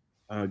 Angie.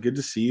 Good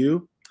to see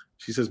you.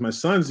 She says, my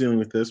son's dealing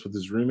with this with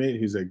his roommate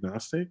who's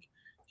agnostic.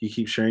 He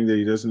keeps sharing that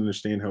he doesn't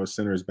understand how a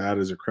sinner as bad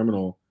as a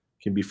criminal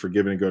can be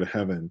forgiven and go to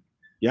heaven.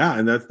 Yeah,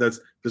 and that's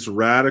this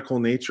radical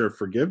nature of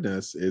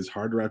forgiveness is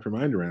hard to wrap your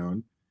mind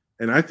around.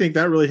 And I think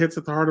that really hits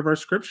at the heart of our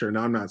scripture.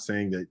 Now, I'm not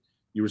saying that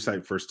you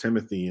recite 1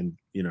 Timothy and,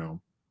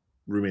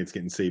 roommates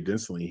getting saved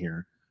instantly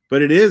here,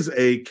 but it is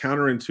a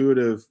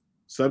counterintuitive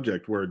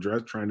subject we're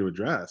trying to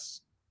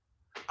address.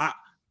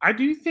 I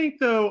do think,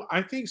 though,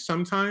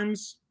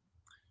 sometimes,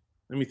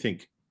 let me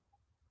think.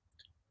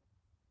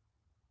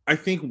 I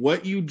think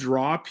what you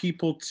draw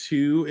people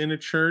to in a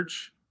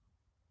church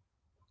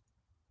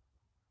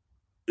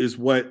is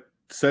what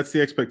sets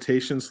the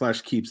expectation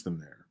 / keeps them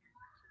there.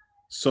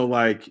 So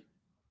I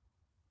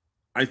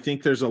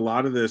think there's a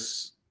lot of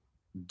this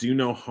do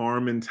no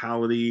harm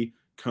mentality,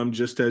 come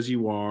just as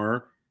you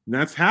are. And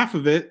that's half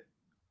of it.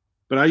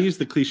 But I used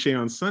the cliche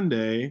on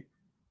Sunday.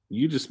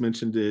 You just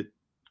mentioned it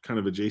kind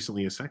of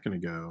adjacently a second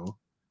ago.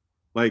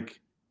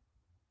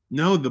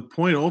 No, the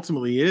point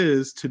ultimately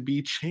is to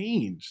be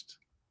changed.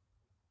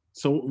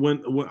 So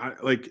when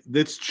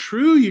that's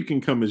true, you can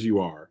come as you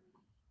are.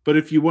 But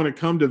if you want to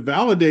come to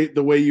validate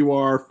the way you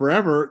are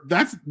forever,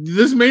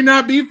 this may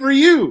not be for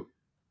you.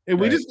 And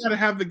we just got to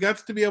have the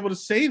guts to be able to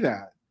say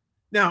that.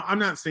 Now, I'm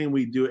not saying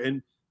we do it.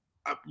 And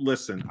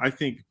listen, I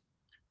think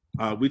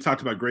We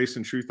talked about grace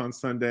and truth on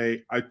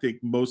Sunday. I think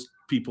most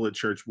people at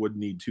church would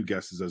need two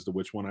guesses as to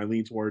which one I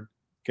lean toward.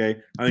 Okay.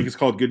 I think it's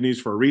called good news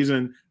for a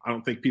reason. I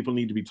don't think people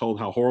need to be told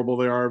how horrible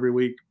they are every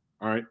week.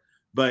 All right.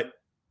 But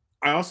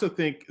I also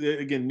think,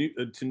 again,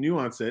 to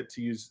nuance it,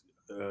 to use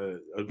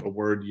a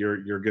word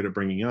you're good at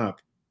bringing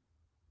up,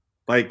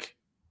 like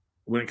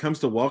when it comes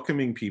to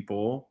welcoming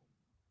people,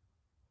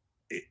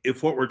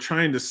 if what we're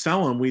trying to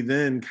sell them, we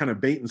then kind of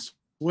bait and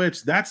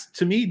switch, that's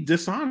to me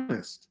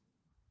dishonest.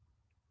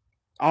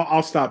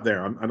 I'll stop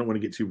there. I don't want to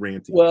get too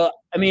ranty. Well,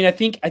 I mean, I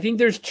think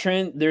there's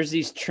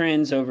these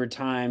trends over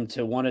time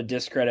to want to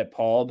discredit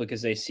Paul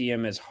because they see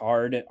him as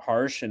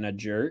harsh, and a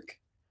jerk.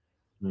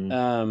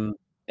 Mm.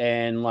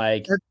 And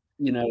like,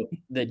 you know,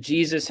 that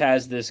Jesus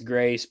has this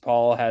grace,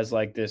 Paul has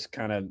like this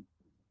kind of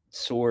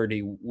sword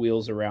he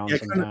wheels around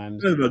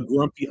sometimes. Kind of a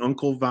grumpy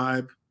uncle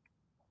vibe.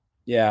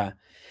 Yeah.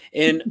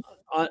 And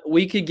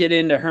we could get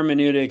into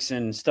hermeneutics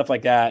and stuff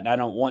like that, and I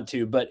don't want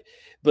to, but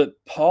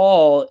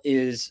Paul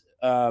is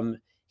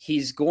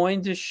he's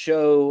going to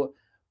show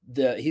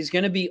he's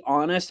going to be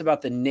honest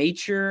about the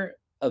nature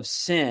of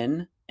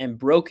sin and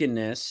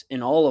brokenness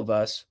in all of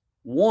us.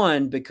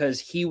 One, because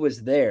he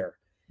was there.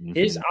 Mm-hmm.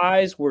 His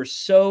eyes were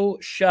so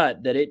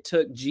shut that it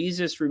took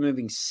Jesus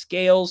removing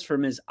scales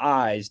from his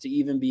eyes to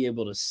even be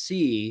able to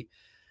see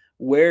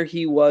where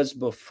he was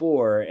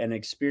before and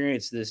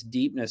experience this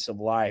deepness of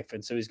life.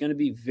 And so he's going to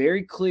be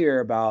very clear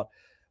about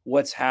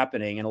what's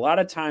happening. And a lot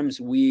of times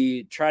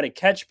we try to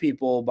catch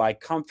people by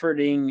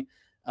comforting,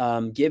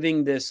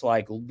 giving this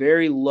like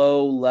very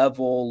low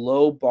level,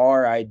 low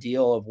bar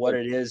ideal of what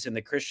it is in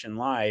the Christian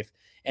life.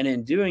 And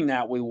in doing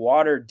that, we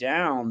water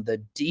down the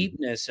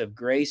deepness of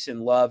grace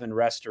and love and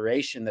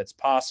restoration that's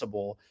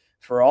possible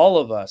for all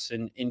of us,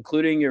 and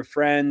including your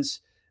friends,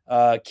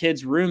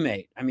 kid's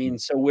roommate. I mean,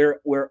 so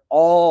we're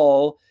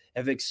all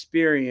have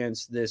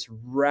experienced this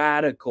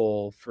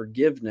radical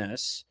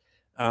forgiveness.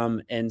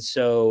 And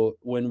so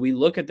when we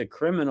look at the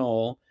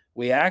criminal,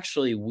 we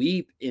actually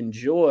weep in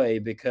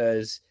joy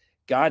because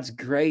God's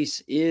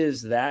grace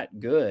is that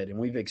good. And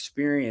we've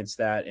experienced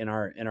that in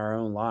our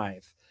own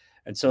life.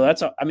 And so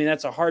that's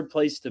a hard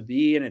place to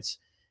be. And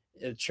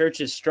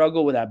churches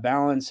struggle with that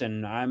balance.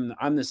 And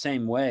I'm the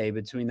same way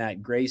between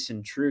that grace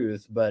and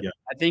truth. But yeah.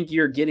 I think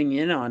you're getting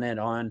in on it,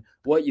 on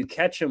what you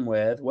catch them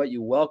with, what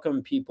you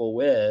welcome people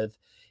with.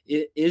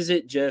 Is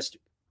it just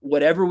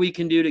whatever we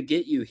can do to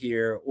get you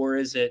here? Or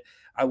is it,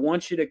 I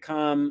want you to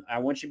come, I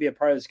want you to be a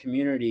part of this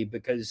community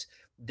because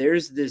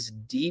there's this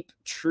deep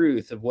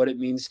truth of what it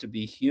means to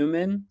be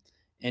human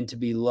and to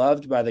be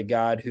loved by the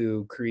God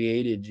who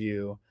created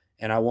you.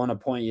 And I want to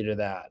point you to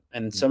that.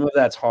 And some of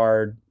that's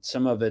hard,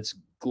 some of it's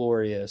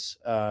glorious,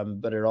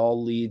 but it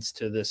all leads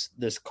to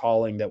this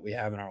calling that we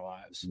have in our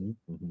lives.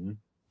 Mm-hmm.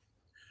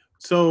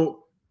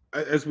 So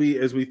as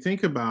we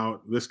think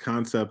about this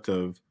concept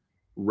of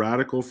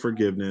radical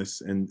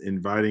forgiveness and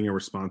inviting a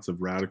response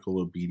of radical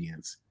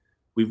obedience,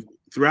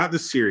 throughout the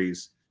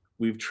series,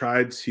 we've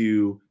tried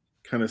to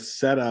kind of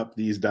set up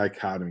these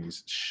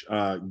dichotomies,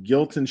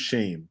 guilt and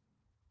shame,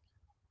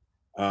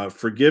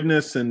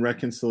 forgiveness and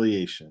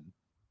reconciliation,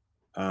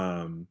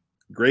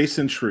 grace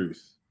and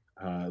truth,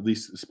 at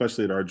least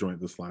especially at our joint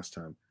this last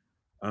time.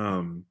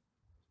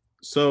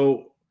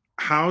 So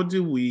how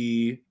do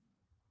we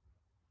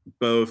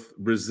both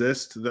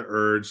resist the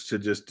urge to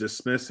just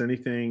dismiss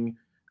anything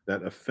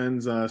that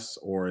offends us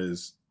or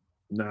is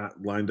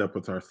not lined up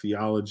with our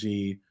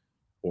theology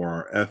or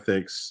our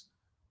ethics,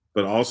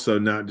 but also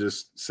not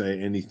just say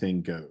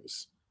anything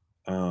goes?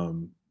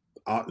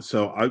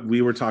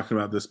 We were talking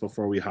about this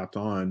before we hopped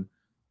on.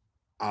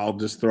 I'll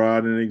just throw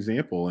out an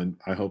example, and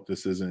I hope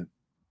this isn't,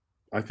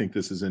 I think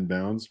this is in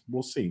bounds.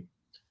 We'll see.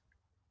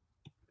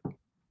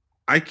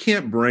 I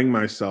can't bring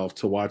myself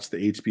to watch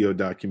the HBO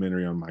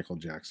documentary on Michael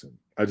Jackson.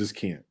 I just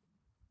can't.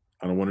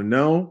 I don't want to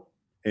know.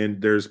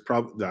 And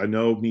I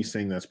know me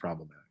saying that's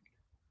problematic.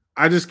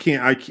 I just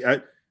can't.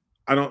 I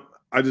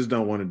just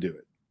don't want to do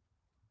it.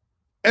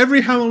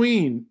 Every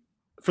Halloween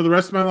for the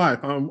rest of my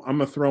life, I'm going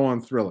to throw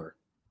on Thriller.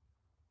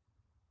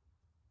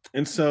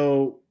 And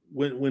so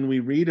when we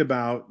read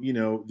about,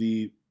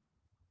 the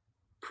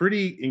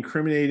pretty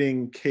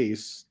incriminating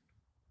case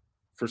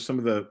for some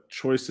of the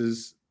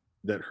choices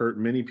that hurt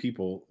many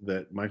people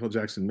that Michael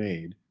Jackson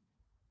made,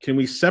 can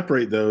we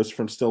separate those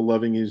from still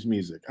loving his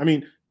music? I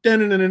mean,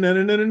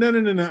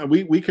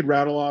 we could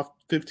rattle off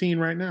 15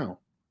 right now.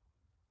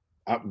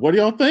 What do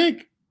y'all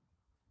think?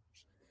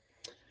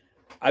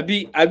 I'd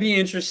be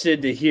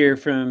interested to hear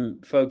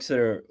from folks that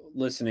are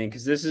listening,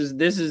 because this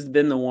has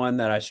been the one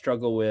that I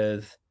struggle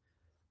with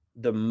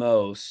the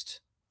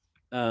most.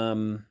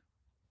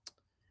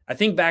 I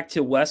think back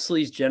to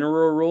Wesley's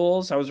general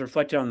rules. I was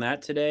reflecting on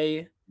that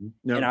today,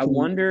 and I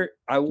wonder.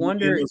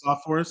 Those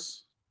off for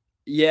us?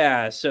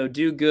 Yeah. So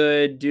do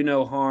good, do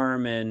no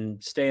harm,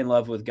 and stay in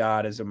love with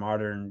God is a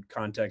modern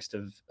context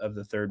of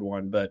the third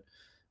one. But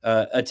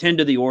attend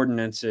to the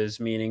ordinances,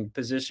 meaning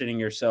positioning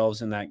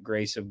yourselves in that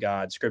grace of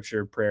God,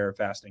 scripture, prayer,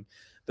 fasting.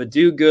 But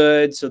do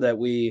good so that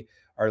we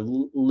are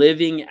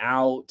living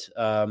out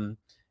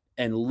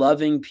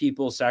loving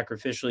people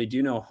sacrificially,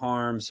 do no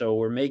harm. So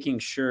we're making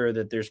sure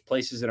that there's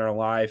places in our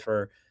life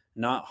are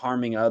not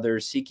harming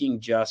others, seeking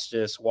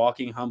justice,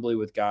 walking humbly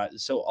with God.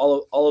 So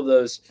all of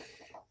those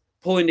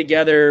pulling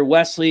together.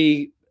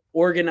 Wesley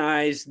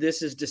organized,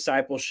 this is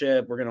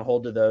discipleship. We're going to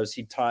hold to those.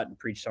 He taught and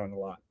preached on a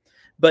lot.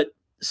 But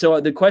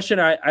so the question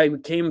I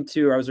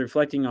was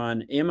reflecting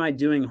on, am I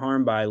doing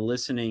harm by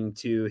listening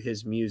to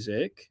his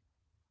music?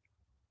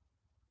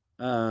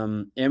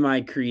 Am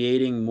I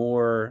creating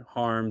more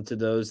harm to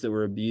those that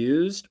were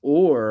abused,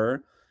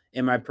 or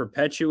am I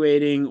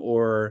perpetuating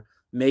or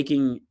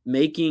making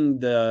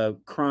the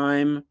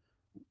crime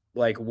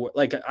like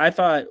I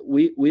thought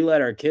we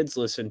let our kids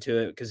listen to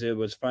it because it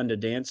was fun to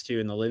dance to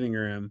in the living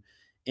room,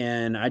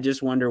 and I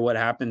just wonder what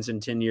happens in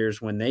 10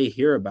 years when they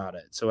hear about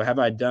it. So have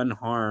I done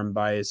harm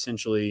by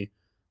essentially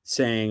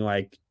saying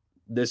like,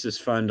 this is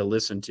fun to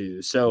listen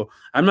to? So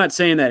I'm not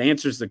saying that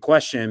answers the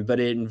question, but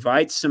it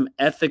invites some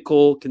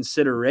ethical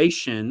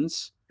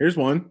considerations. Here's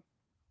one.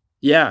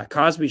 Yeah,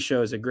 Cosby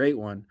Show is a great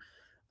one.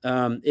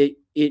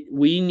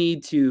 We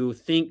need to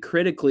think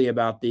critically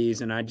about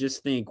these. And I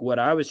just think what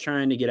I was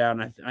trying to get out,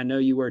 and I know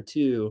you were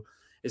too,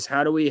 is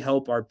how do we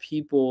help our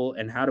people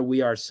and how do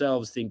we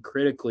ourselves think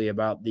critically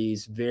about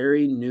these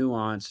very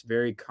nuanced,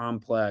 very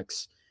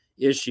complex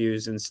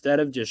issues instead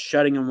of just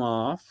shutting them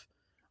off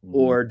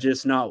or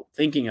just not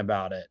thinking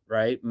about it,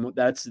 right?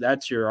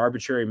 That's your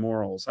arbitrary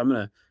morals.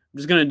 I'm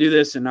just going to do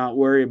this and not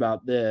worry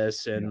about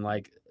this. And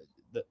I'm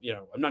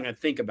not going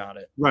to think about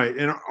it. Right.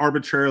 And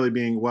arbitrarily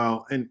being,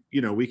 well, and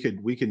we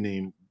could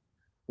name,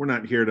 we're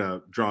not here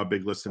to draw a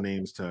big list of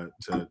names to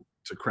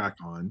crack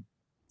on,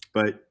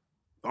 but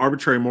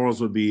arbitrary morals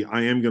would be,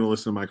 I am going to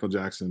listen to Michael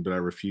Jackson, but I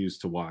refuse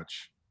to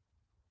watch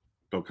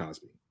Bill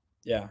Cosby.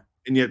 Yeah.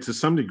 And yet to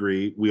some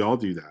degree, we all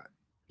do that.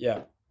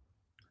 Yeah.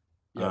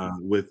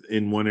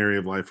 In one area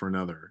of life or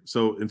another.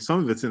 So, and some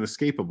of it's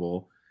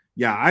inescapable.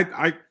 Yeah.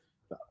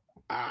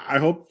 I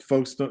hope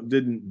folks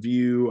didn't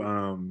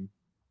view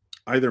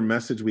either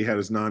message we had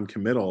as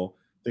non-committal.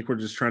 I think we're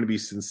just trying to be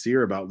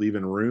sincere about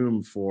leaving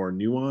room for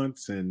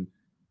nuance and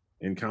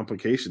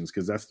complications,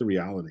 because that's the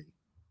reality.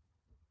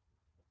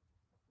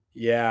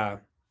 Yeah.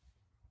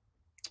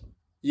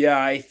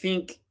 I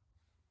think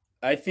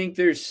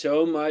there's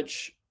so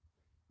much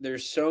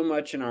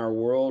in our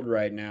world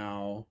right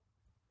now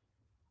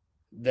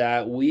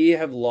that we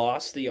have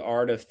lost the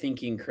art of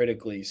thinking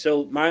critically.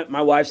 So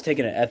my wife's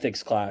taking an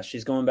ethics class.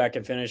 She's going back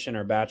and finishing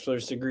her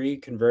bachelor's degree,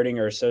 converting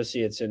her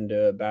associates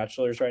into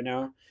bachelor's right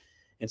now.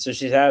 And so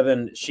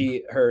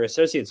her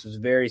associates was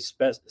very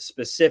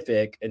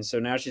specific. And so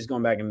now she's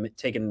going back and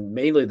taking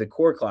mainly the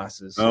core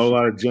classes. So a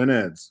lot of gen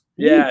eds.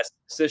 Yeah.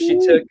 So she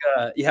took,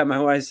 my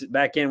wife's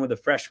back in with a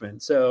freshman.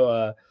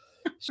 So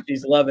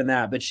she's loving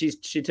that. But she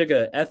took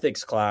an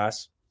ethics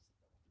class.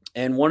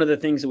 And one of the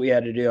things that we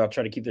had to do, I'll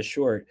try to keep this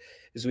short,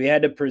 is we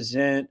had to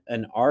present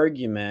an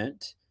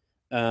argument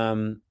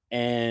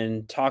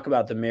and talk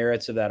about the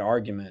merits of that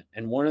argument.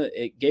 And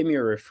it gave me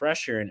a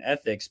refresher in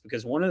ethics,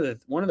 because one of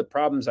the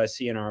problems I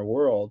see in our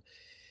world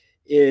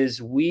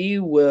is we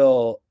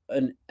will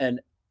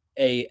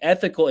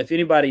ethical, if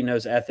anybody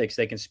knows ethics,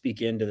 they can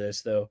speak into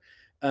this though.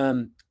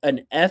 An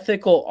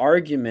ethical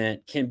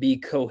argument can be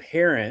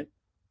coherent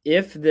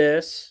if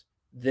this,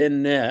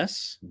 then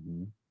this.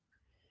 Mm-hmm.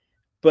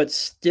 But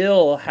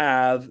still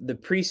have the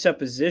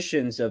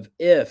presuppositions of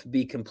if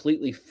be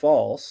completely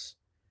false.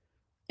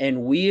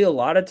 And we a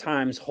lot of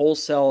times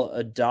wholesale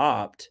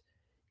adopt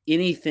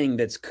anything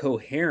that's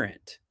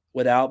coherent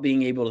without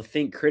being able to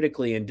think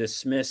critically and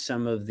dismiss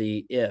some of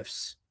the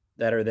ifs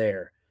that are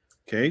there.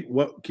 Okay.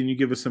 What can you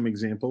give us some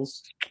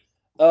examples?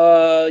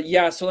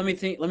 Yeah. So let me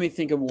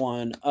think of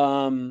one.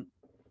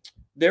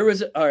 There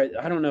was, all right,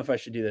 I don't know if I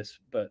should do this,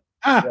 but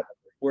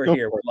we're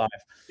here. We're live.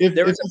 If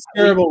it's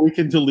terrible, we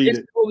can delete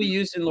it. What we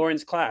used in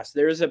Lauren's class.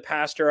 There is a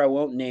pastor, I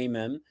won't name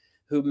him,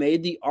 who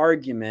made the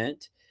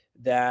argument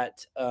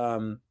that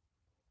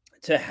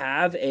to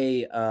have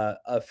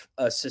a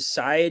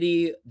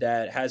society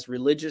that has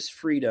religious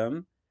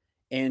freedom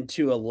and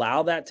to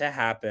allow that to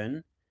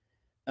happen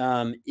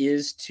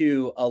is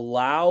to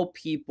allow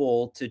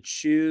people to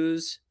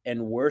choose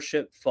and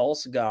worship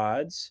false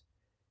gods.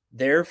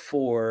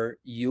 Therefore,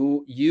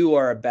 you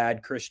are a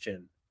bad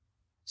Christian.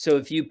 So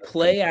if you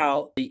play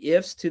out the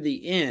ifs to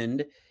the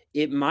end,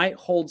 it might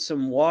hold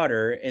some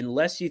water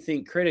unless you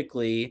think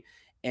critically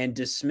and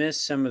dismiss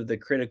some of the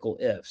critical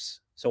ifs.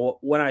 So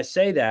when I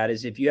say that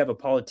is, if you have a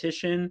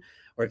politician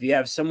or if you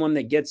have someone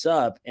that gets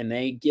up and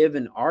they give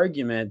an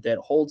argument that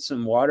holds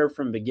some water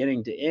from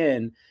beginning to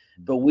end,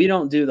 but we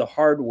don't do the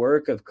hard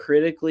work of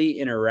critically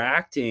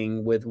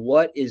interacting with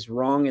what is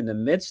wrong in the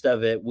midst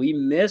of it, we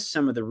miss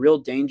some of the real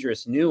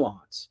dangerous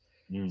nuance.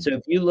 So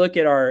if you look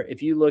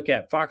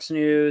at Fox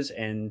News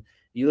and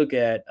you look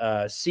at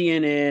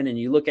CNN and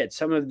you look at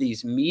some of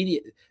these media,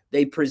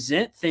 they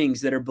present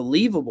things that are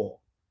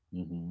believable,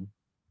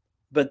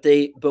 but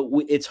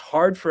it's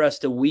hard for us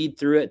to weed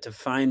through it to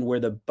find where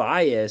the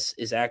bias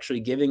is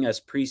actually giving us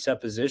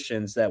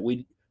presuppositions that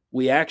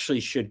we actually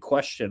should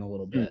question a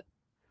little bit.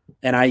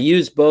 And I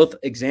use both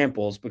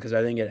examples because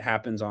I think it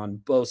happens on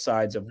both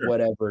sides of Sure.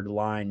 whatever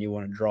line you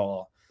want to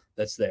draw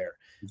that's there.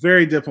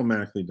 Very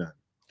diplomatically done.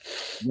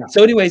 Yeah.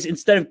 So anyways,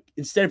 instead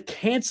of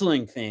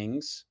canceling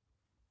things,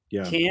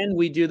 Yeah. can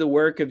we do the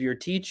work of your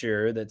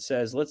teacher that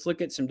says, let's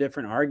look at some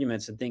different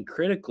arguments and think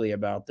critically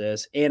about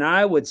this? And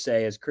I would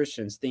say, as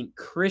Christians, think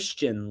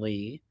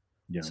Christianly,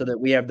 so that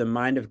we have the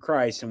mind of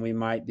Christ and we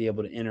might be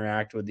able to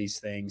interact with these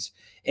things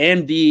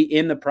and be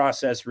in the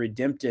process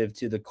redemptive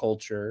to the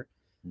culture,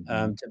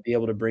 to be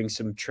able to bring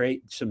some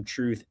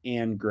truth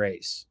and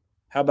grace.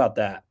 How about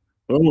that?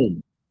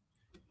 Boom.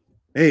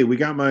 Hey, we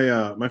got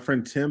my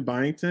friend Tim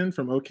Byington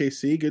from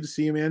OKC. Good to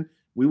see you, man.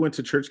 We went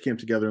to church camp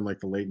together in like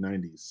the late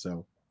 90s.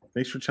 So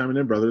thanks for chiming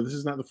in, brother. This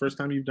is not the first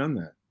time you've done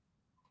that.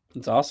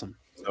 It's awesome.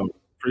 So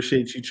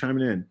appreciate you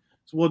chiming in.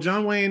 So, well,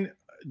 John Wayne,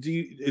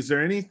 is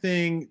there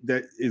anything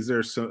is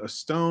there a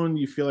stone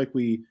you feel like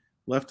we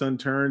left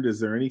unturned? Is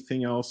there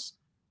anything else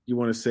you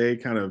want to say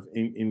kind of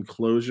in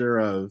closure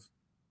of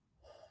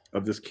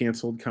this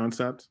canceled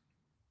concept?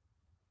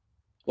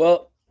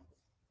 Well,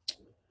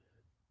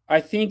 I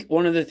think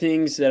one of the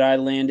things that I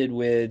landed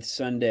with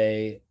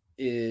Sunday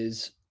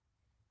is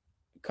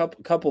a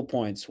couple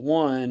points.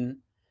 One,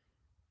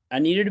 I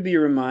needed to be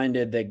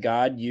reminded that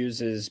God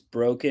uses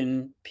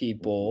broken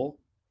people,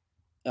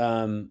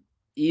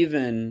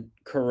 even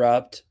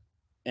corrupt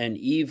and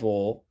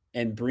evil,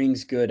 and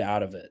brings good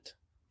out of it.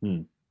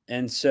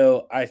 And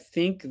so I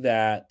think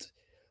that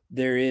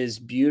there is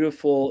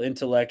beautiful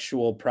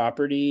intellectual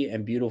property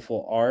and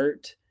beautiful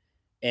art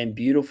and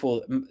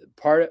beautiful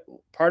part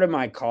of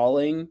my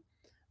calling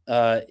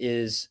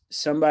is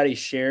somebody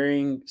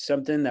sharing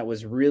something that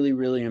was really,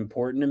 really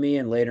important to me,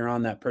 and later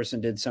on that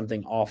person did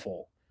something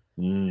awful.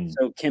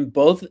 So can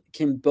both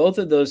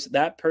of those,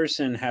 that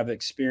person have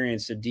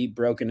experienced a deep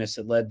brokenness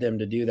that led them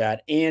to do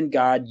that, and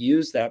God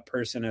used that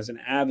person as an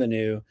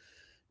avenue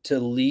to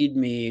lead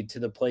me to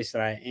the place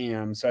that I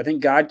am. So I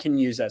think God can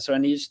use that. So I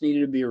just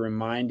needed to be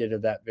reminded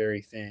of that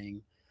very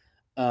thing.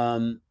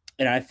 And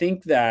I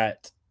think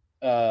that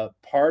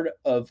part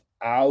of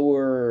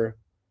our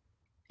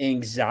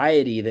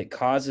anxiety that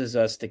causes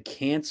us to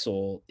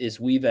cancel is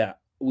we've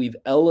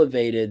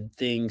elevated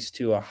things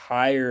to a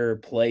higher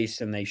place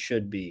than they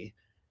should be,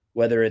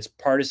 whether it's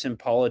partisan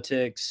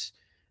politics,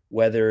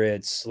 whether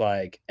it's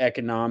like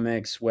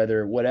economics,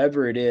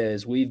 whatever it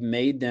is, we've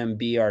made them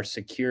be our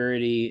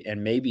security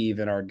and maybe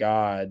even our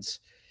gods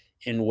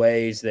in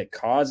ways that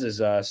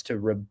causes us to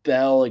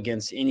rebel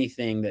against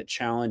anything that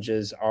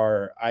challenges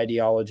our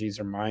ideologies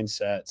or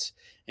mindsets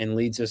and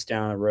leads us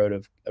down a road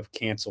of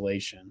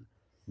cancellation.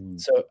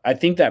 So I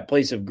think that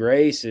place of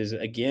grace is,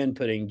 again,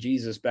 putting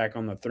Jesus back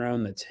on the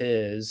throne that's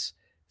his,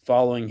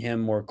 following him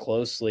more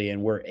closely,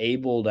 and we're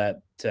able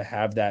to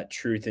have that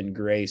truth and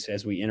grace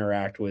as we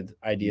interact with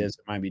ideas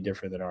that might be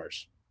different than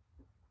ours.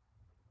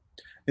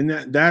 And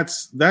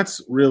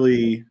that's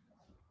really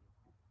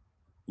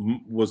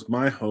was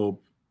my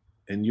hope,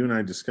 and you and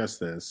I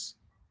discussed this,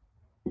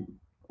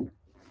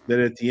 that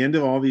at the end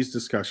of all these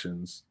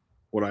discussions,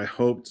 what I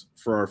hoped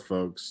for our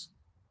folks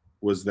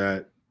was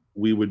that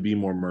we would be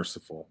more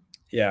merciful.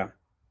 Yeah.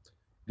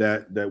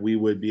 That we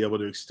would be able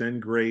to extend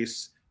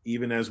grace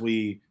even as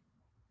we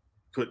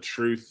put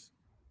truth,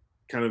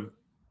 kind of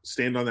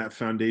stand on that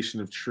foundation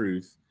of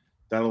truth.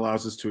 That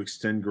allows us to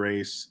extend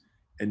grace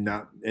and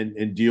not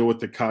and deal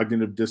with the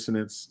cognitive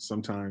dissonance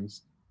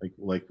sometimes,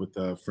 like with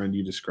the friend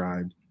you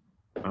described.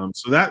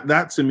 So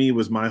that to me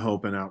was my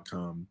hope and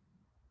outcome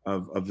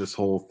of this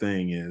whole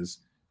thing, is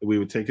that we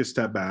would take a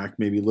step back,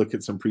 maybe look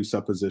at some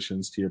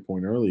presuppositions to your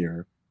point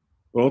earlier,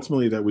 but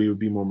ultimately that we would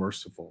be more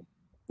merciful.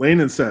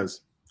 Landon says,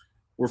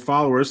 we're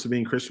followers, so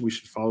being Christian, we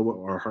should follow what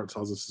our heart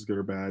tells us is good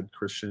or bad,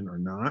 Christian or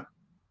not.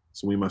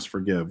 So we must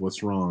forgive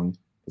what's wrong.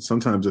 But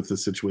sometimes if the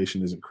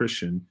situation isn't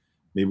Christian,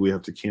 maybe we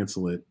have to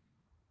cancel it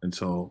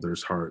until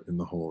there's heart in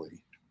the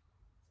holy.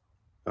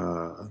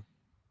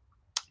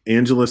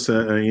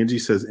 Angie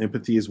says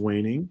empathy is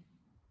waning.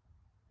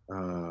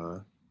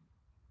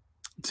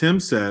 Tim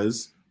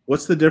says,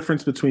 what's the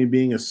difference between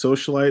being a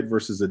socialite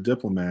versus a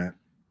diplomat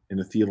and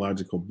a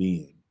theological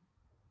being?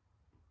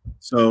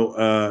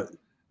 So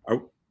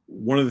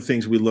one of the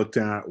things we looked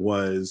at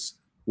was,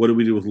 what do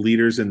we do with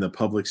leaders in the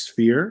public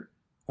sphere?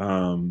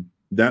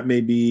 That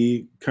may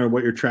be kind of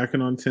what you're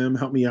tracking on, Tim.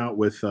 Help me out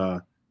with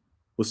some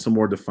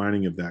more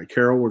defining of that.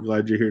 Carol, we're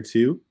glad you're here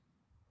too.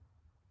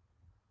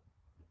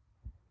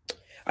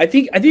 I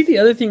think the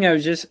other thing I'm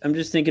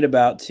just thinking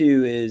about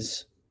too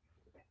is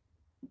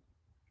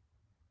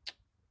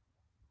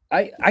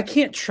I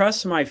can't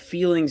trust my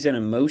feelings and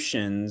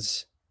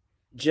emotions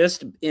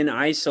just in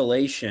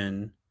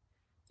isolation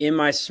in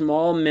my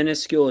small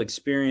minuscule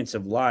experience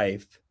of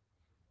life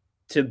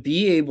to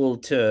be able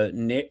to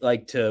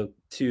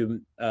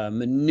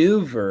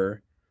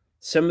maneuver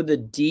some of the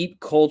deep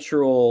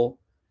cultural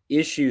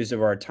issues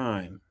of our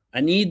time.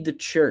 I need the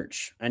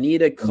church. I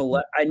need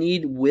I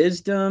need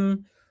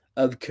wisdom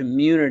of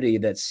community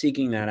that's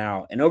seeking that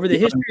out. And over the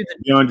history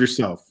of beyond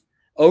yourself,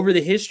 over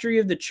the history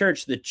of the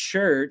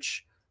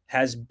church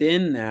has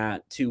been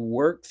that to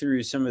work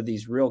through some of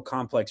these real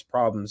complex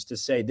problems to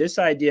say this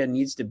idea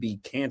needs to be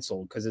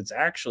canceled because it's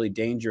actually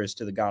dangerous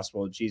to the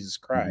gospel of Jesus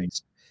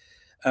Christ.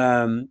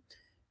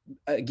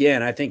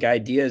 Again, I think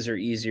ideas are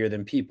easier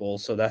than people.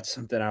 So that's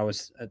something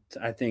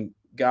I think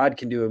God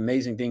can do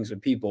amazing things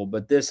with people,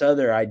 but this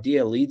other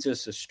idea leads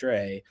us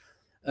astray.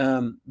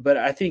 But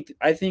I think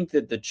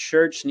that the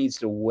church needs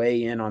to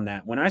weigh in on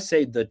that. When I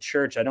say the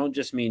church, I don't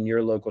just mean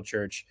your local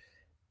church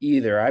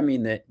either. I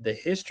mean that the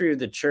history of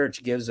the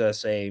church gives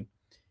us a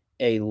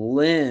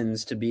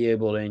lens to be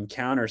able to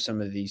encounter some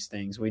of these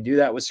things. We do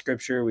that with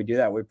scripture, we do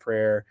that with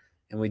prayer,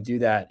 and we do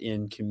that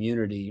in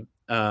community.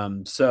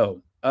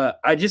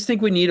 I just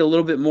think we need a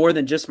little bit more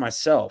than just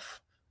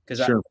myself,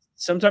 because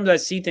sometimes I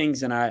see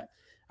things and I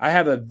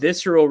have a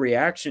visceral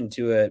reaction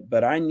to it,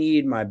 but I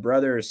need my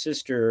brother or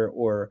sister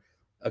or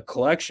a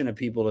collection of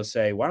people to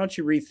say, why don't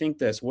you rethink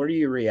this? What are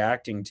you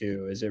reacting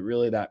to? Is it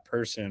really that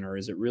person, or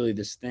is it really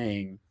this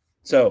thing?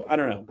 So I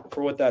don't know,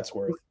 for what that's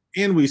worth.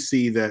 And we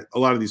see that a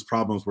lot of these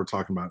problems we're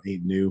talking about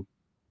ain't new,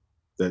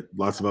 that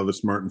lots of other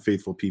smart and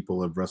faithful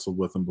people have wrestled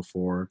with them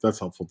before. That's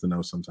helpful to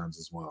know sometimes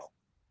as well.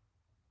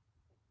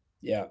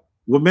 Yeah.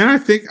 Well, man, I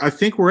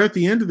think we're at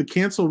the end of the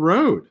cancel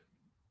road.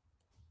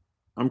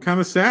 I'm kind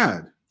of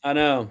sad. I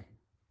know.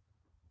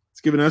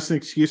 It's given us an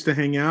excuse to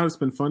hang out. It's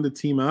been fun to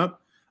team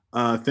up.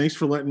 Thanks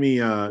for letting me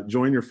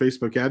join your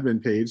Facebook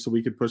admin page so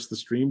we could push the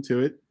stream to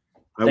it.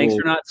 Thanks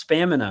for not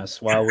spamming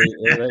us while we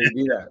let you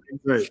do that.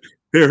 Right.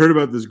 Hey, I heard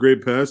about this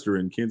great pastor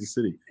in Kansas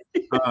City.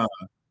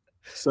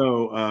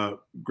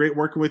 Great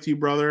working with you,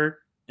 brother.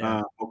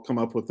 Yeah. I'll come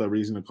up with a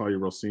reason to call you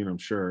real soon, I'm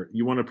sure.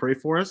 You want to pray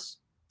for us?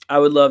 I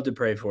would love to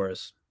pray for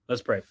us.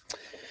 Let's pray.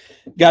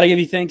 God, I give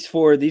you thanks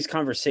for these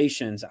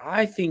conversations.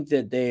 I think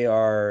that they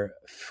are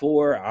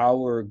for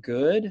our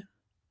good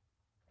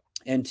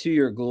and to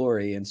your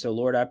glory. And so,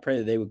 Lord, I pray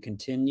that they would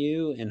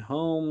continue in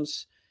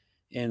homes,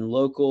 in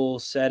local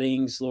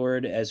settings,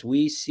 Lord, as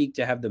we seek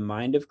to have the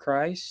mind of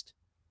Christ,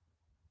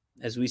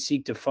 as we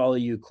seek to follow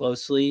you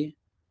closely,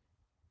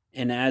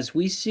 and as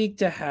we seek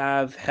to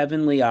have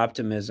heavenly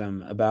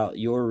optimism about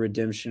your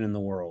redemption in the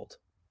world.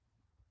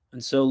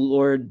 And so,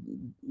 Lord,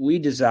 we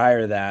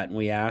desire that and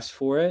we ask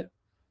for it.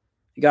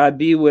 God,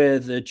 be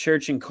with the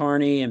church in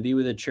Kearney and be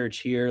with the church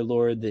here,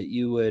 Lord, that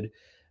you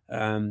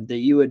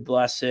would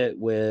bless it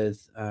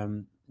with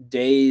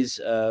days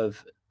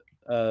of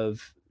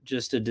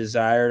just a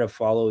desire to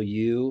follow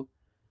you,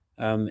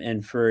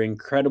 and for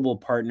incredible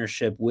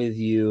partnership with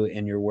you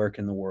and your work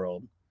in the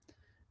world.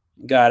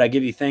 God, I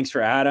give you thanks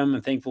for Adam.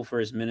 I'm thankful for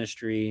his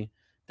ministry,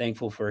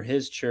 thankful for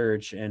his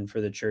church and for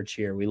the church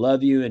here. We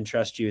love you and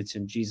trust you. It's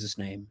in Jesus'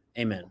 name.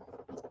 Amen.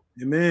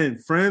 Amen.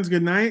 Friends,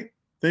 good night.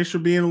 Thanks for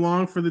being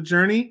along for the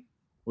journey.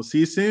 We'll see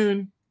you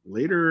soon.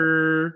 Later.